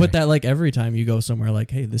 why don't you matter. put that like every time you go somewhere?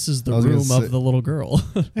 Like, hey, this is the I was gonna room say- of the little girl.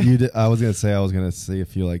 I was gonna say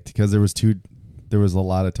if you liked, because there was a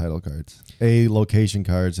lot of title cards, location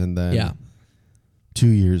cards, and then Yeah. 2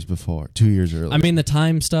 years earlier. I mean, the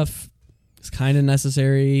time stuff is kind of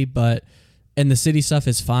necessary, and the city stuff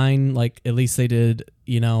is fine. Like, at least they did,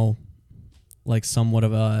 like somewhat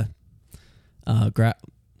of a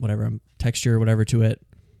texture or whatever to it.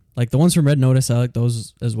 Like the ones from Red Notice, I like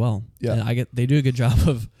those as well. Yeah. And they do a good job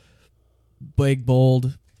of big,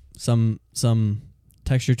 bold, some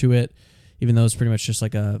texture to it, even though it's pretty much just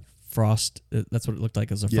like a frost. That's what it looked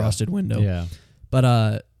like, as a frosted window. Yeah. But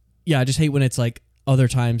I just hate when it's like other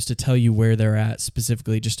times to tell you where they're at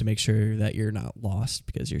specifically, just to make sure that you're not lost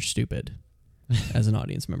because you're stupid as an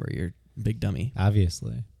audience member. You're a big dummy.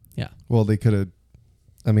 Obviously. Yeah. Well, they could have.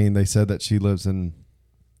 I mean, they said that she lives in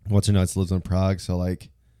lives in Prague, so like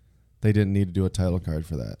they didn't need to do a title card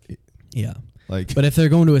for that. Yeah. Like, But if they're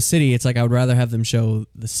going to a city, it's like I would rather have them show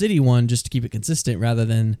the city one just to keep it consistent rather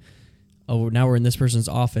than, oh, now we're in this person's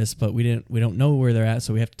office, but we don't know where they're at,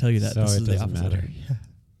 so we have to tell you that So this it is the doesn't office. matter.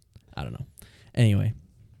 I don't know. Anyway,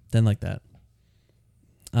 then like that.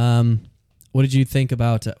 What did you think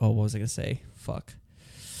about? What was I gonna say? Fuck.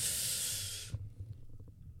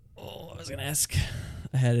 Oh, I was gonna ask.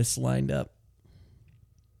 I had this lined up.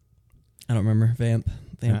 I don't remember. Vamp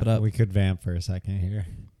it up. We could vamp for a second here.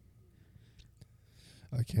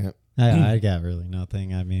 I can't. I got really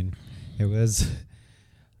nothing. I mean, it was,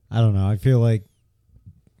 I don't know. I feel like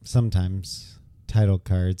sometimes title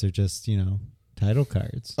cards are just, title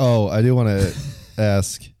cards. Oh, I do want to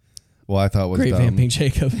ask. Well, I thought was Great dumb. vamping,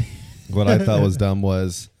 Jacob. What I thought was dumb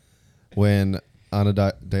was when Ana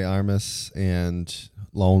de Armas and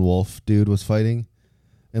Lone Wolf dude was fighting,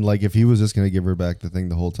 and like if he was just gonna give her back the thing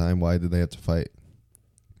the whole time, why did they have to fight?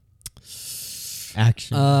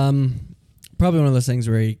 Action. Probably one of those things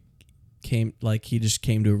where he just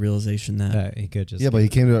came to a realization that He could just. Yeah, but he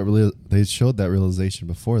came to that. They showed that realization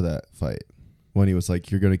before that fight when he was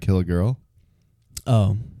like, "You're gonna kill a girl."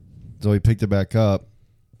 oh, So he picked it back up,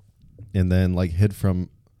 and then like hid from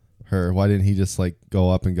her. Why didn't he just like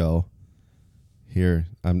go up and go, "Here,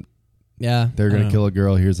 yeah, they're I gonna don't kill know. a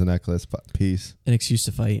girl. Here's a necklace. Peace." An excuse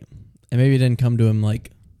to fight, and maybe it didn't come to him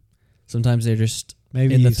like. Sometimes they're just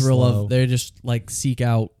Maybe in the he's thrill slow. of they just like seek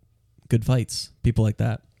out good fights. People like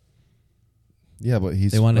that. Yeah, but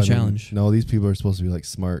They want a challenge. No, these people are supposed to be like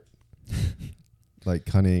smart, like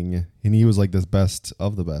cunning, and he was like the best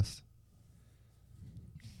of the best.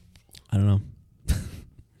 I don't know.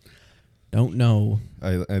 Don't know.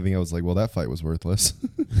 I think I was like, well, that fight was worthless.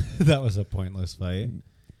 That was a pointless fight.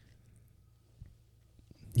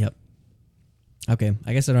 Yep. Okay,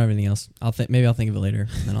 I guess I don't have anything else. Maybe I'll think of it later,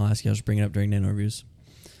 and I'll ask you. I'll just bring it up during the interviews.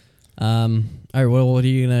 All right. What are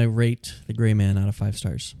you gonna rate The Gray Man out of 5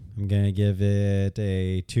 stars? I'm going to give it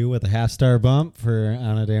a 2 with a half-star bump for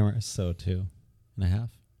Ana de Armas. So 2.5.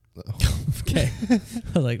 Okay.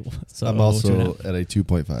 Like so. I'm 2.5. also at a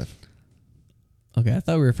 2.5. Okay, I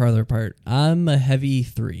thought we were farther apart. I'm a heavy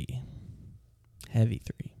 3. Heavy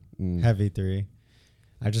 3. Mm. Heavy 3.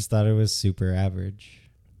 I just thought it was super average.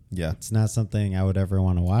 Yeah. It's not something I would ever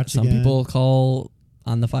want to watch Some again. people call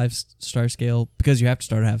on the 5-star scale, because you have to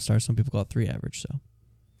start at half star. Some people call it 3 average. So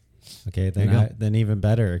Okay, There you go. then even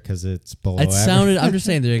better because it's below it average. sounded. I'm just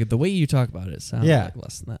saying, the way you talk about it sounds Yeah. like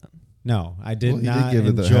less than that. No, I did Well, he did not give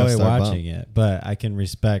it the enjoy half-star watching it, but I can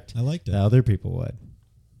respect I liked it. that other people would.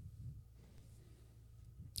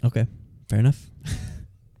 Okay, fair enough.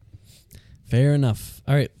 Fair enough.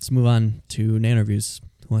 All right, let's move on to nano-reviews.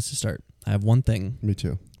 Who wants to start? I have one thing. Me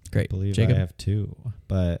too. Great. I believe Jacob? I have 2,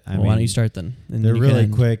 but I Well, mean, why don't you start then? And they're you really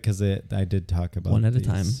can- quick because I did talk about One at a these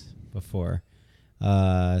time. before.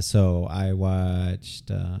 So I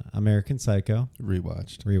watched American Psycho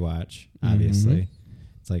Rewatched. rewatch. Obviously, Mhm.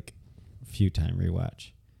 it's like a few time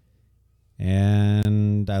rewatch,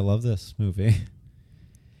 and I love this movie.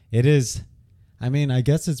 It is. I mean, I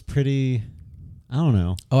guess it's pretty. I don't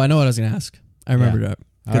know. Oh, I know what I was going to ask. I remembered it.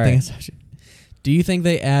 All Good thing right. it's actually. Do you think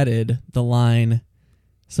they added the line,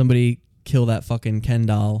 "Somebody kill that fucking Ken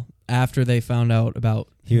doll," after they found out about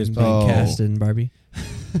He was him being Oh. cast in Barbie?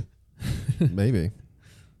 Maybe.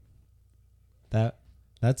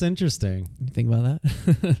 That's interesting. You think about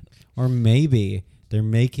that? Or maybe they're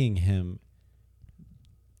making him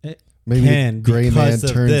Maybe Ken Gray Man because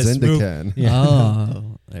of turns this into movie. Ken. Yeah.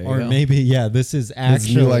 Oh, there you Or go. maybe this is His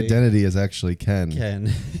actually new identity is actually Ken.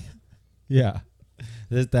 Ken. Yeah,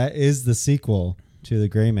 that is the sequel to the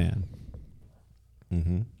Gray Man.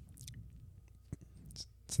 Mm-hmm.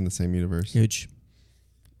 It's in the same universe. Huge.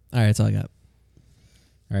 All right, that's all I got.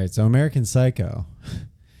 All right, so American Psycho.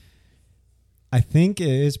 I think it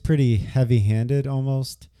is pretty heavy-handed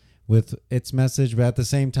almost with its message, but at the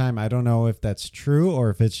same time, I don't know if that's true or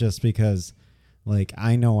if it's just because, like,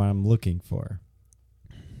 I know what I'm looking for.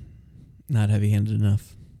 Not heavy-handed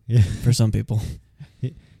enough Yeah, for some people.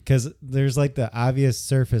 because there's like the obvious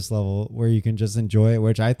surface level where you can just enjoy it,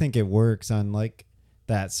 which I think it works on like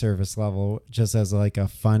that surface level, just as like a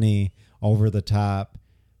funny, over-the-top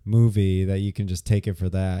movie that you can just take it for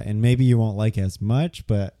that, and maybe you won't like it as much,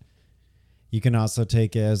 but you can also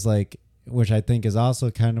take it as like, which I think is also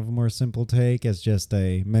kind of a more simple take, as just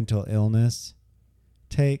a mental illness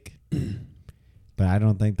take. But I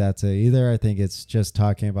don't think that's it either. I think it's just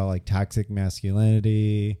talking about like toxic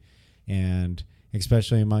masculinity, and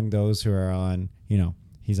especially among those who are on,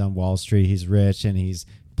 he's on Wall Street, he's rich, and he's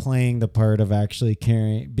playing the part of actually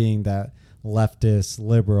being that leftist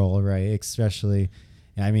liberal, right? Especially,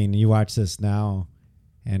 I mean, you watch this now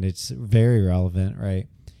and it's very relevant, right?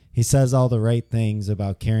 He says all the right things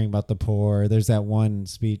about caring about the poor. There's that one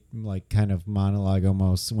speech, like kind of monologue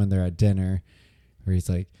almost, when they're at dinner, where he's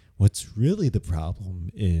like, what's really the problem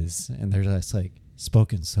is, and they're just like,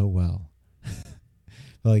 spoken so well.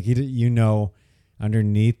 But like,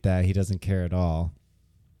 underneath that, he doesn't care at all.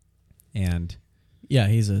 And Yeah,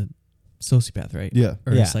 he's a sociopath, right? Yeah.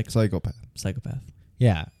 Or Yeah. a Psychopath. psychopath.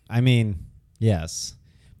 yeah, I mean, yes.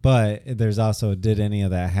 But there's also, did any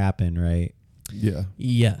of that happen, right? Yeah.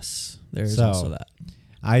 Yes, there's So- also that.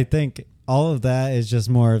 I think all of that is just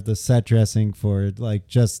more of the set dressing for like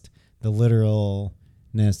just the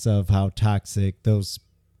literalness of how toxic those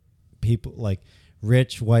people, like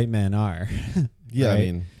rich white men, are. Yeah. Right? I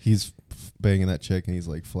mean, he's banging that chick and he's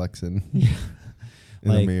like flexing Yeah. in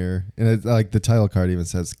the Like- mirror. And it's like the title card even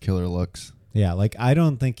says killer looks. Yeah, like I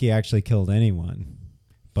don't think he actually killed anyone,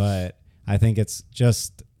 but I think it's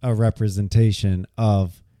just a representation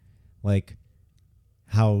of like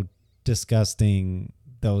how disgusting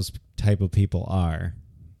those type of people are.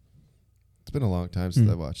 It's been a long time since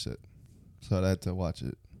Mm. I watched it. So I had to watch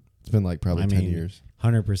it. It's been like probably I 10 mean, years.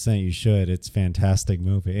 100% you should. It's a fantastic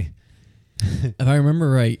movie. If I remember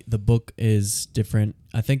right, the book is different.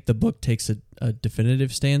 I think the book takes a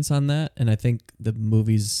definitive stance on that, and I think the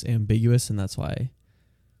movie's ambiguous, and that's why.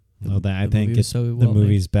 Well, then I the think movie was it's, so the well made.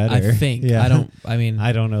 movie's better. I think. Yeah. I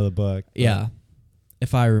I don't know the book. but- yeah.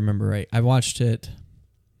 If I remember right, I watched it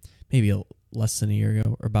maybe less than a year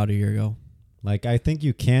ago, or about a year ago. Like, I think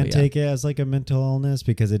you can But yeah. take it as like a mental illness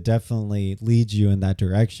because it definitely leads you in that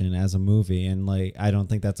direction as a movie. And like, I don't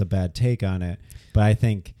think that's a bad take on it, but I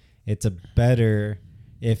think it's a better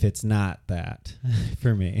if it's not that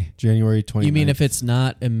for me. January 29th. You mean if it's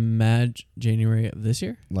not January of this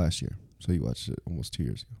year? last year. So you watched it almost 2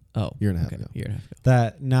 years ago. Oh, Year and a half okay, ago. Year and a half ago.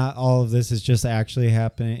 That not all of this is just actually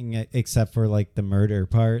happening except for like the murder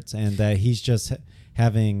parts, and that he's just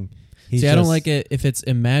having. See, I don't like it if it's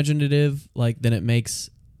imaginative. Like, then it makes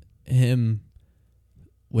him.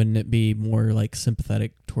 Wouldn't it be more like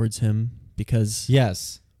sympathetic towards him because?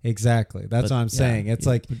 Yes, exactly. That's but what I'm yeah, saying. It's it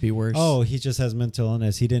like, would be worse. oh, he just has mental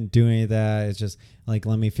illness. He didn't do any of that. It's just like,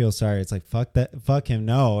 let me feel sorry. It's like, fuck that. Fuck him.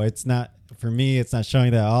 No, it's not. For me, it's not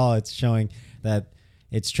showing that at all. It's showing that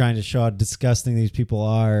it's trying to show how disgusting these people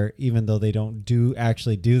are, even though they don't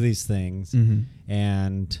actually do these things. Mhm.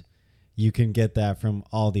 And you can get that from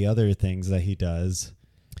all the other things that he does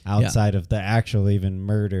outside of the actual even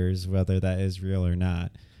murders, whether that is real or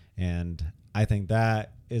not. And I think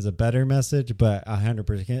that is a better message, but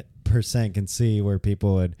 100% can see where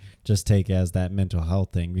people would just take it as that mental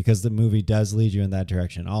health thing, because the movie does lead you in that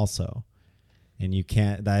direction also. And you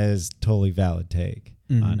can't, that is totally valid take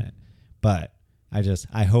on it. But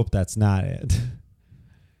I hope that's not it.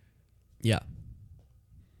 Yeah.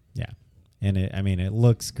 Yeah. And it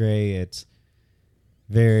looks great. It's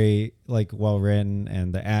very like well written,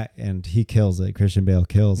 and and he kills it. Christian Bale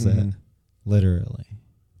kills it, literally,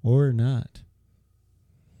 or not.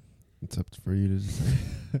 It's up for you to decide.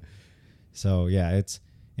 So yeah, it's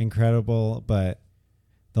incredible. But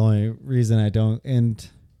the only reason I don't end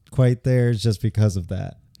quite there is just because of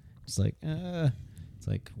that. It's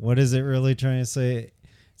like, what is it really trying to say?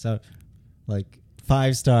 So, like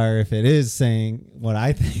 5-star if it is saying what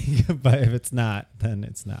I think, but if it's not, then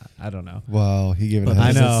it's not. I don't know. Wow, he gave it But a I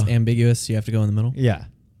because know. it's ambiguous, you have to go in the middle. Yeah.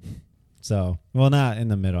 So, well, not in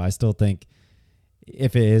the middle. I still think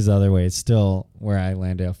if it is the other way, it's still where I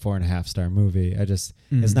landed a 4.5 star movie. It's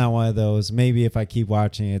not one of those, maybe if I keep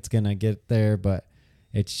watching, it's going to get there, but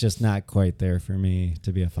it's just not quite there for me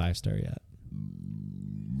to be a 5 star yet.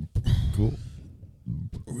 Cool.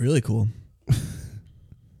 Really cool.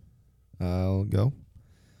 I'll go.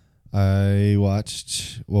 I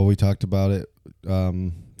watched, well, we talked about it.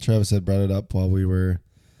 Travis had brought it up while we were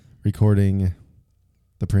recording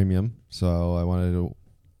the premium, so I wanted to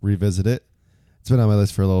revisit it. It's been on my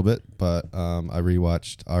list for a little bit, but I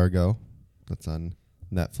rewatched Argo. That's on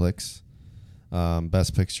Netflix.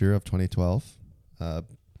 Best Picture of 2012. Ben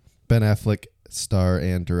Affleck, star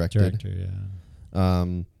and directed. Director, yeah.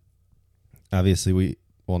 Obviously,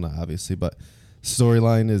 not obviously, but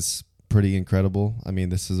storyline is pretty incredible. I mean,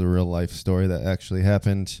 this is a real life story that actually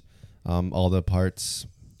happened. All the parts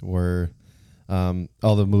were,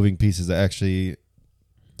 all the moving pieces that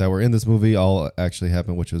were in this movie all actually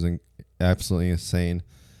happened, which was absolutely insane.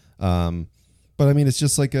 But I mean, it's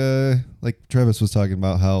just like Travis was talking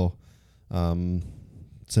about how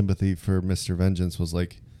Sympathy for Mr. Vengeance was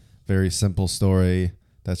like very simple story.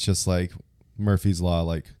 That's just like Murphy's Law.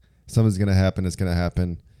 Like something's gonna happen, it's gonna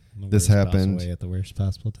happen. This happened at the worst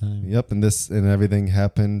possible time. Yep, and everything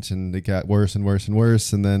happened, and it got worse and worse and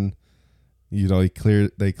worse, and then they clear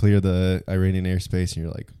the Iranian airspace, and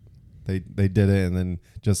you're like, they did it, and then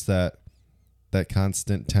just that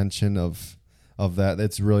constant tension of that,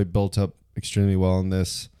 it's really built up extremely well in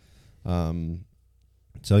this.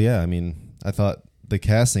 So yeah, I mean, I thought the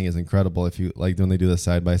casting is incredible. If you like when they do the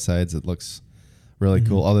side by sides, it looks really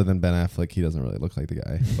cool. Other than Ben Affleck, he doesn't really look like the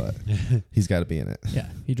guy, but he's got to be in it. Yeah,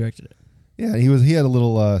 he directed it. Yeah, he had a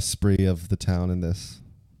little spree of the town in this.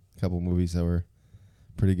 A couple movies that were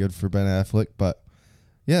pretty good for Ben Affleck, but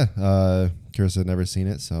yeah, Chris had never seen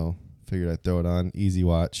it, so figured I'd throw it on. Easy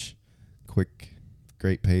watch, quick,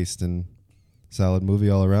 great paced, and solid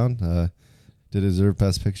movie all around. Did it deserve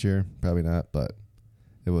Best Picture? Probably not, but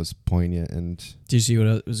it was poignant and. Did you see what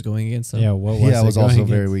it was going against? Yeah, what was it was going also a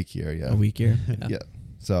against? very weak year. Yeah, A weak year. yeah.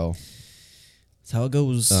 So That's how it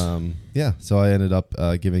goes. yeah. So I ended up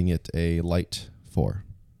giving it a light 4.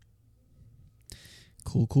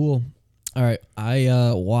 Cool. All right,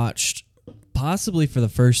 I watched possibly for the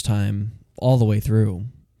first time all the way through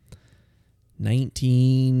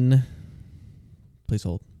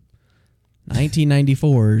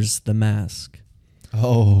 1994's The Mask.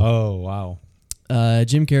 Oh, wow.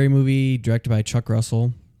 Jim Carrey movie directed by Chuck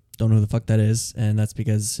Russell. Don't know who the fuck that is, and that's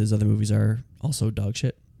because his other movies are also dog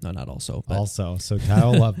shit. No, not also. But Also, so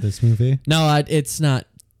Kyle loved this movie. no, it's not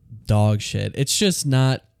dog shit. It's just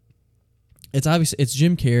not. It's obvious. It's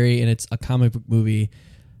Jim Carrey, and it's a comic book movie.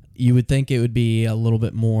 You would think it would be a little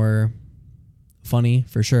bit more funny,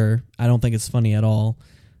 for sure. I don't think it's funny at all.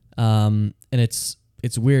 And it's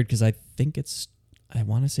weird because I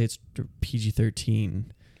want to say it's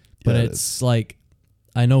PG-13, but Yeah, it's like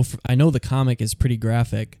I know the comic is pretty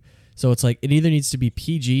graphic. So it's like it either needs to be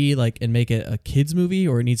PG and make it a kids movie,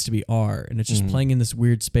 or it needs to be R, and it's just playing in this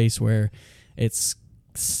weird space where it's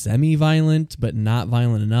semi-violent but not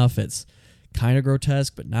violent enough. It's kind of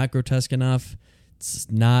grotesque but not grotesque enough. It's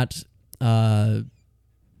not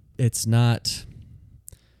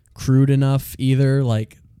crude enough either.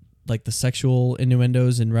 Like the sexual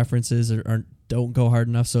innuendos and references don't go hard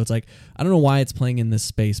enough. So it's like I don't know why it's playing in this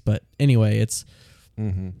space, but anyway, it's.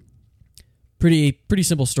 Pretty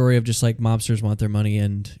simple story of just like mobsters want their money,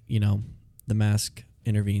 and the mask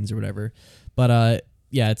intervenes or whatever. But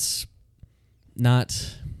yeah, it's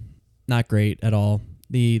not great at all.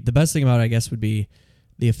 The best thing about it, I guess, would be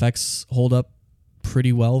the effects hold up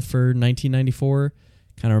pretty well for 1994.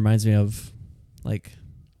 Kind of reminds me of like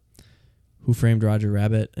Who Framed Roger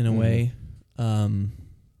Rabbit in a way.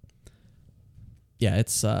 Yeah,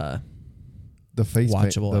 it's The face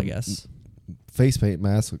watchable, paint, I guess. Face paint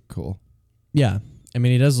mask look cool. Yeah, I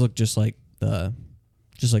mean, he does look just like the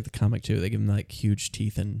comic too. They give him like huge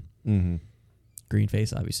teeth and green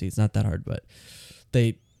face. Obviously, it's not that hard, but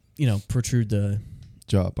they, protrude the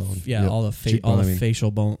jawbone. Yeah, Yep. all the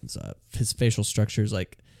facial bones. His facial structure is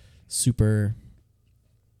like super.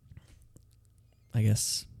 I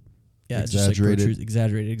guess. Yeah, it's just like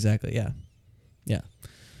exaggerated. Exactly. Yeah.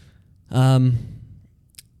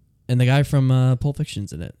 And the guy from Pulp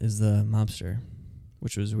Fiction's in it is the mobster,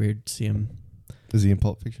 which was weird to see him. Is he in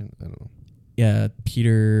Pulp Fiction? I don't know. Yeah,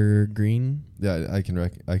 Peter Green. Yeah, I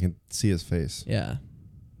can see his face. Yeah,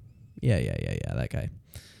 that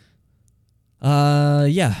guy.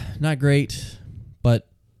 Yeah, not great, but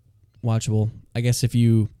watchable. I guess if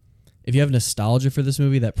you have nostalgia for this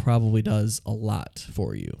movie, that probably does a lot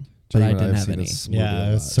for you. But I didn't have any.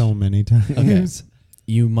 Yeah, so many times. Okay.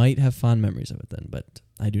 you might have fond memories of it then, but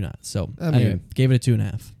I do not. So I mean- anyway, gave it a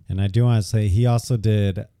 2.5. And I do want to say he also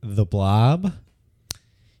did The Blob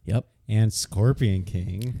Yep. and Scorpion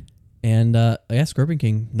King. And yeah, Scorpion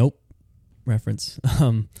King. Nope. Reference.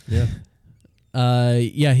 Yeah.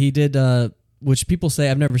 Yeah, he did. Which people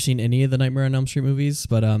say I've never seen any of the Nightmare on Elm Street movies,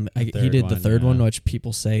 but he third did the one, third yeah. one, which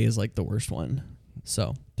people say is like the worst one.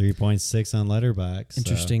 So 3.6 on Letterboxd.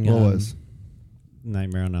 interesting. What was?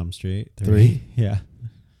 Nightmare on Elm Street. 3? Yeah.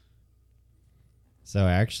 So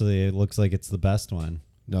actually, it looks like it's the best one.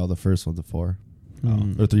 No, the first one's a 4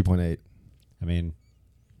 Hmm. or 3.8. I mean,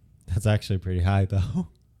 that's actually pretty high, though.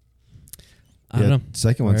 I don't know.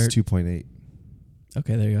 Second one's Where- 2.8.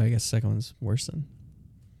 Okay, there you go. I guess second one's worse than.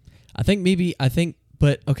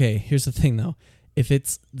 But okay, here's the thing though. If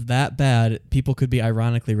it's that bad, people could be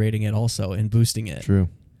ironically rating it also and boosting it. True.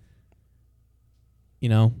 You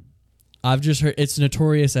know, I've just heard it's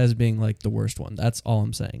notorious as being like the worst one. That's all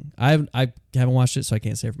I'm saying. I haven't watched it, so I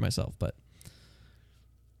can't say for myself. But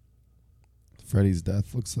Freddy's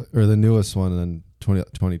Death looks like, or the newest one, and then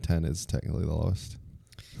 2010 is technically the lowest.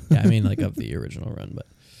 yeah, I mean like of the original run. But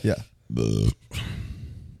Yeah.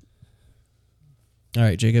 all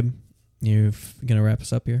right, Jacob, you're gonna wrap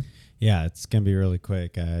us up here. Yeah, it's going to be really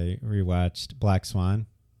quick. I rewatched Black Swan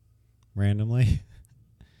randomly.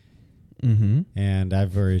 Mm-hmm. And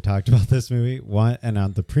I've already talked about this movie. And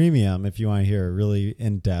on the premium, if you want to hear a really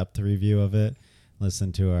in-depth review of it,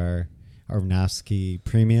 listen to our Aronofsky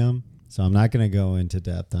premium. So I'm not going to go into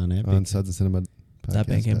depth on it. On Suds and Cinema.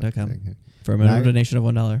 Bandcamp.com. For a minimum donation of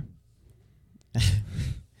 $1.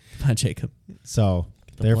 Come on, Jacob. So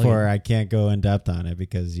The therefore, plug. I can't go in depth on it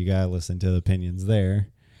because you got to listen to the opinions there.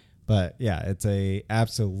 But yeah, it's a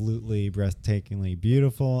absolutely breathtakingly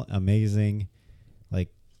beautiful, amazing,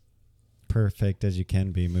 like perfect as you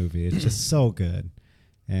can be movie. It's just so good.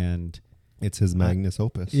 And It's his magnus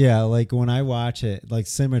opus. yeah, like when I watch it, like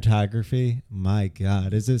cinematography, my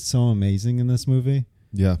God, is it so amazing in this movie?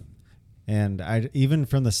 Yeah. And even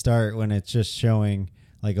from the start when it's just showing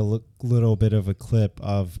like a little bit of a clip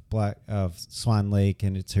of Swan Lake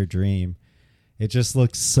and it's her dream, it just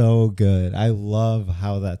looks so good. I love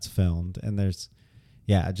how that's filmed. And there's,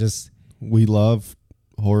 yeah, just We love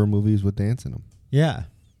horror movies with dance in them. yeah.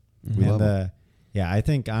 We And love it. yeah, I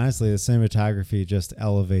think honestly the cinematography just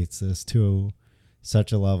elevates this to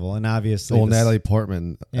such a level. And obviously Well, this- Natalie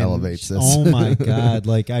Portman and elevates this. Oh my God.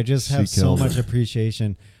 Like I just She have so kills much it.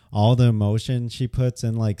 appreciation. All the emotion she puts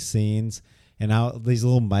in like scenes and how these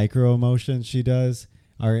little micro emotions she does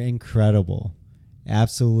are incredible.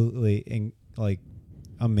 Absolutely like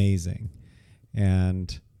amazing.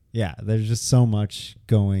 And yeah, there's just so much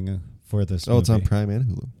going for this Oh, it's on movie. Prime and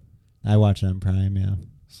Hulu. I watch it on Prime, yeah.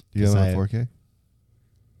 Do you have it on Yes, 4K?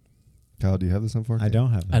 Kyle, do you have this on 4K? I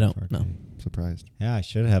don't have it I on don't, 4K. no. Surprised. Yeah, I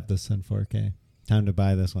should have this on 4K. Time to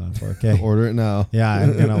buy this one on 4K. Order it now. Yeah,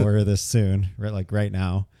 I'm gonna order this soon, right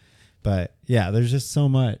now. But yeah, there's just so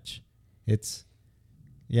much. It's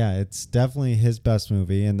definitely his best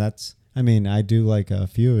movie, and I do like a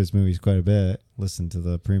few of his movies quite a bit. Listen to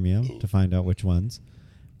the premium to find out which ones.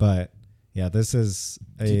 But yeah, this is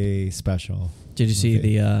a special. Did you see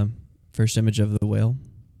movie. the first image of the whale?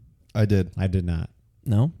 I did. I did not.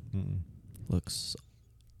 No? Mm-mm. Looks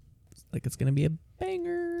like it's going to be a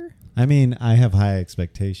banger. I mean, I have high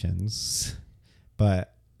expectations,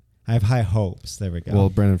 but I have high hopes. There we go. Well,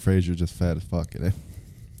 Brendan Fraser just fat as fuck in it.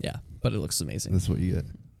 Yeah, but it looks amazing. That's what you get.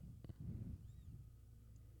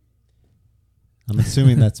 I'm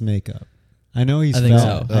assuming that's makeup. I know he's I think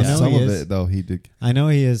fat. so. I know Some he of is. it though he did, I know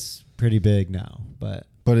he is pretty big now, but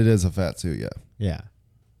but it is a fat suit. Yeah, yeah,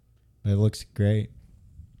 but it looks great.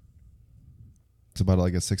 it's about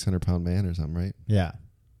like a 600-pound man or something, right? Yeah.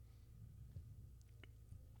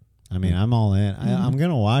 I mean, I'm all in. I'm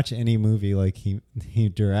gonna watch any movie like he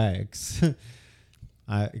directs,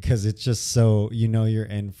 because it's just so you're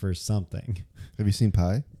in for something. Have you seen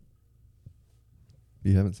Pie?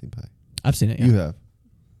 You haven't seen Pie. I've seen it. Yeah. You have.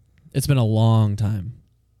 It's been a long time.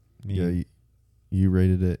 I mean, Yeah, you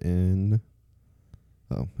rated it in.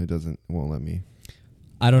 Oh, it won't let me.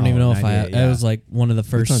 I don't Oh, even know if 98, it yeah. was like one of the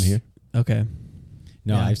first. It's on here. Okay.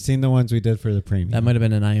 no, Yeah. I've seen the ones we did for the premium. That might have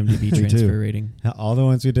been an IMDb Me transfer too. rating. All the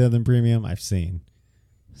ones we did in premium, I've seen.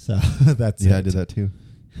 So that's Yeah, it. I did that too.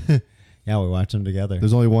 Yeah, we watch them together.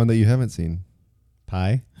 There's only one that you haven't seen.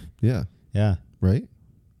 Pie. Yeah, Yeah, right.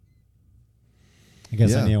 I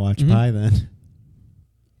guess I Yeah. need to watch Mhm. Pie then.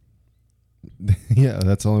 Yeah,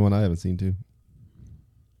 that's the only one I haven't seen too.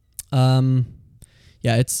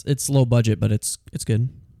 Yeah, it's low budget, but it's good.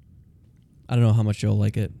 I don't know how much you'll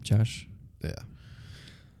like it, Josh. Yeah.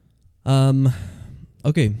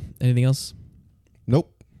 Okay. Anything else?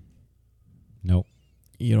 Nope. Nope.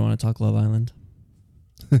 You don't want to talk Love Island?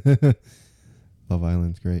 Love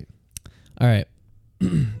Island's great. All right.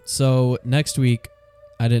 So next week,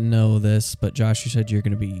 I didn't know this, but Josh, you said you're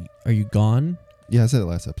going to be. Are you gone? Yeah, I said it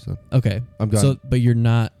last episode. Okay. I'm gone. So, but you're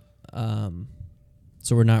not.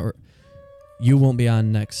 So we're not. You won't be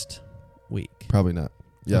on next week. Probably not.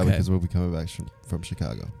 Yeah, Okay. because we'll be coming back from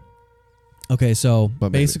Chicago. Okay, so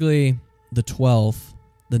But maybe. basically the 12th,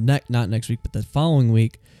 not next week, but the following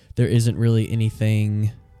week, there isn't really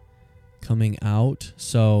anything coming out.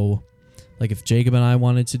 So, like, if Jacob and I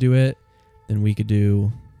wanted to do it, then we could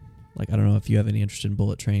do, like, I don't know if you have any interest in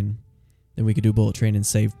Bullet Train, then we could do Bullet Train and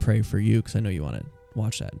save Prey for you, because I know you want to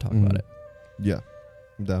watch that and talk about it. Yeah,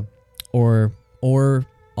 I'm down. Or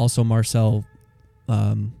also Marcel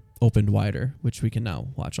opened wider, which we can now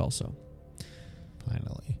watch also.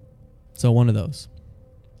 Finally. So one of those.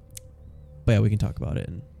 But yeah, we can talk about it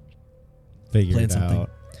and Figure plan it something.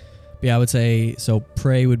 out. But yeah, I would say so.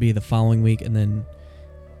 Prey would be the following week, and then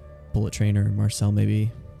Bullet Train or Marcel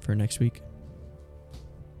maybe for next week.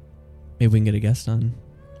 Maybe we can get a guest on.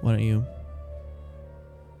 Why don't you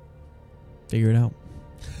figure it out?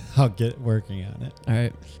 I'll get working on it. All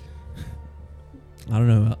right. I don't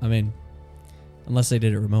know. I mean, unless they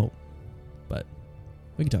did it remote, but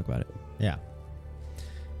we can talk about it. Yeah.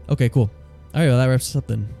 Okay, cool. All right, well, that wraps us up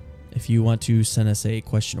then. If you want to send us a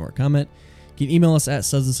question or a comment, you can email us at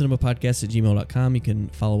sudsandcinemapodcast@gmail.com. You can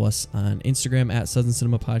follow us on Instagram at Suds and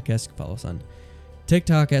Cinema Podcast. You can follow us on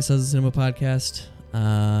TikTok at Suds and Cinema Podcast.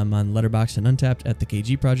 On Letterboxd and Untapped at the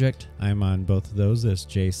KG Project. I'm on both of those. That's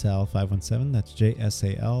JSAL517. That's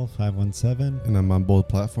JSAL517. And I'm on both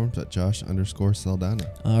platforms at Josh_Saldana.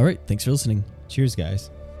 All right, thanks for listening. Cheers, guys.